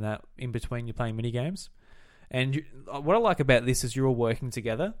terrain, and that in between you're playing mini games. And what I like about this is you're all working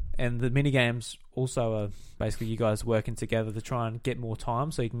together, and the mini games also are basically you guys working together to try and get more time,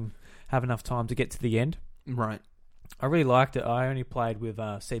 so you can have enough time to get to the end. Right. I really liked it. I only played with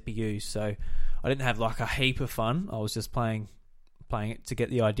CPU, so I didn't have like a heap of fun. I was just playing it to get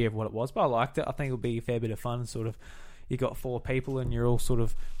the idea of what it was, but I liked it. I think it'll be a fair bit of fun. Sort of, you got 4 people, and you're all sort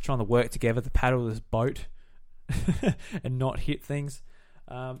of trying to work together to paddle this boat and not hit things.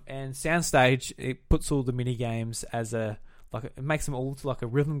 And Soundstage, it puts all the mini games as it makes them all to like a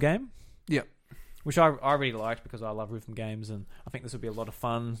rhythm game. Yeah, which I really liked because I love rhythm games, and I think this will be a lot of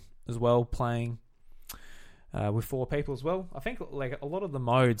fun as well playing. with 4 people as well. I think like a lot of the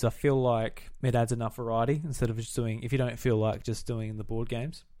modes, I feel like it adds enough variety instead of just doing, if you don't feel like just doing the board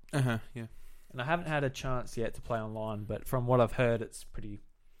games. Yeah. And I haven't had a chance yet to play online, but from what I've heard, it's pretty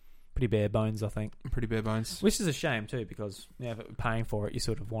bare bones, I think. Pretty bare bones. Which is a shame too, because if you're paying for it, you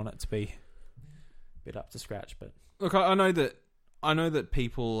sort of want it to be a bit up to scratch. But look, I know that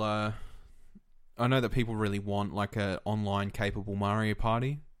people really want like a online capable Mario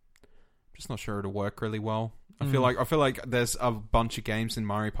Party. I'm just not sure it'll work really well. I feel like there's a bunch of games in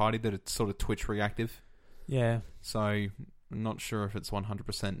Mario Party that are sort of Twitch reactive. Yeah. So I'm not sure if it's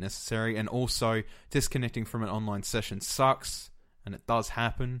 100% necessary. And also, disconnecting from an online session sucks. And it does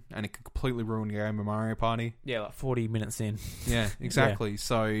happen, and it can completely ruin the game of Mario Party. Yeah, like 40 minutes in. Yeah, exactly. Yeah.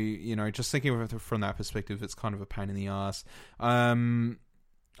 So, just thinking of it from that perspective, it's kind of a pain in the ass. I can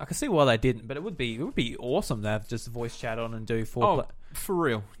see why they didn't, but it would be awesome to have just voice chat on and do 4 Oh, for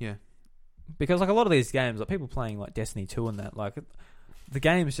real, yeah. Because like a lot of these games, like people playing like Destiny 2 and that, like the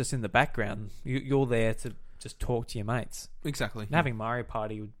game's just in the background. You're there to just talk to your mates. Exactly. And having Mario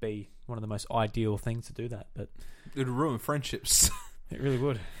Party would be one of the most ideal things to do that, but it'd ruin friendships. It really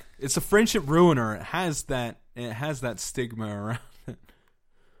would. It's a friendship ruiner. It has that stigma around it.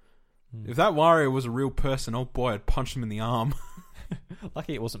 If that Wario was a real person, oh boy, I'd punch him in the arm.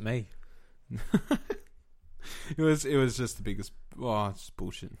 Lucky it wasn't me. It was just the biggest. Oh, it's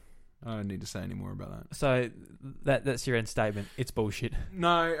bullshit. I don't need to say any more about that. So that's your end statement. It's bullshit.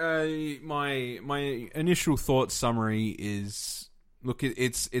 No, my initial thought summary is, look,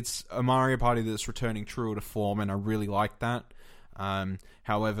 it's a Mario Party that's returning true to form, and I really like that.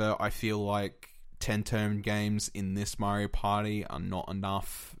 However, I feel like 10-turn games in this Mario Party are not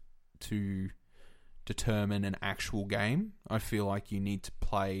enough to determine an actual game. I feel like you need to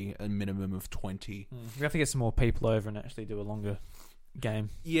play a minimum of 20. We have to get some more people over and actually do a longer game.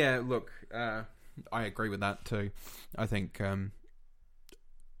 Yeah, look, I agree with that too. I think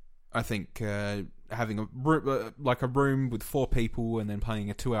having a room with 4 people and then playing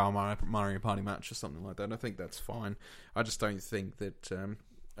a 2-hour Mario Party match or something like that, I think that's fine. I just don't think that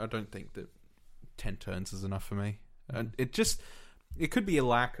 10 turns is enough for me. And it could be a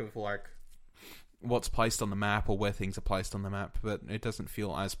lack of like what's placed on the map or where things are placed on the map, but it doesn't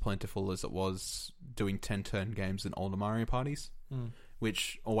feel as plentiful as it was doing 10-turn games in older Mario Parties,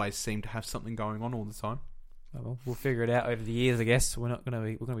 which always seem to have something going on all the time. Oh, well, we'll figure it out over the years, I guess. We're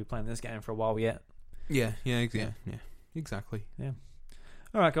going to be playing this game for a while yet. Yeah, exactly. Yeah.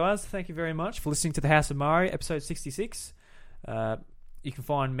 All right, guys. Thank you very much for listening to the House of Mario, episode 66. You can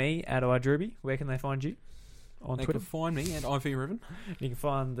find me at iDruby. Where can they find you? On Twitter. They can find me at Ivy Riven. You can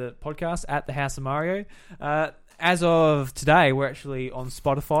find the podcast at the House of Mario. As of today, we're actually on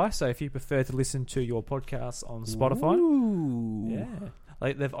Spotify. So if you prefer to listen to your podcasts on Spotify,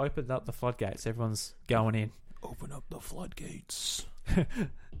 yeah, they've opened up the floodgates. Everyone's going in. Open up the floodgates.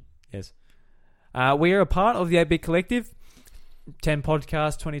 Yes. We are a part of the 8-Bit Collective. 10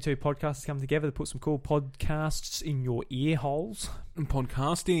 podcasts, 22 podcasts come together to put some cool podcasts in your ear holes.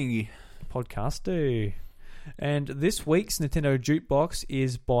 Podcasting. And this week's Nintendo Jukebox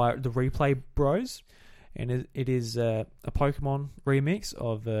is by the Replay Bros. And it is a Pokemon remix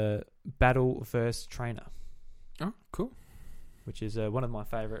of Battle vs. Trainer. Oh, cool. Which is one of my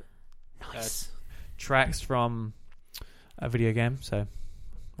favourite tracks from a video game. So,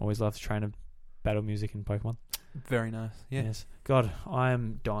 always love trainer battle music in Pokemon. Very nice. Yeah. Yes. God, I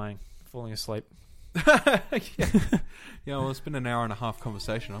am dying, falling asleep. Yeah, well, it's been an hour and a half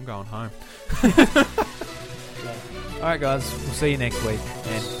conversation. I'm going home. All right, guys. We'll see you next week,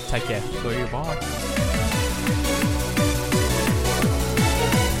 and take care. See you. Bye.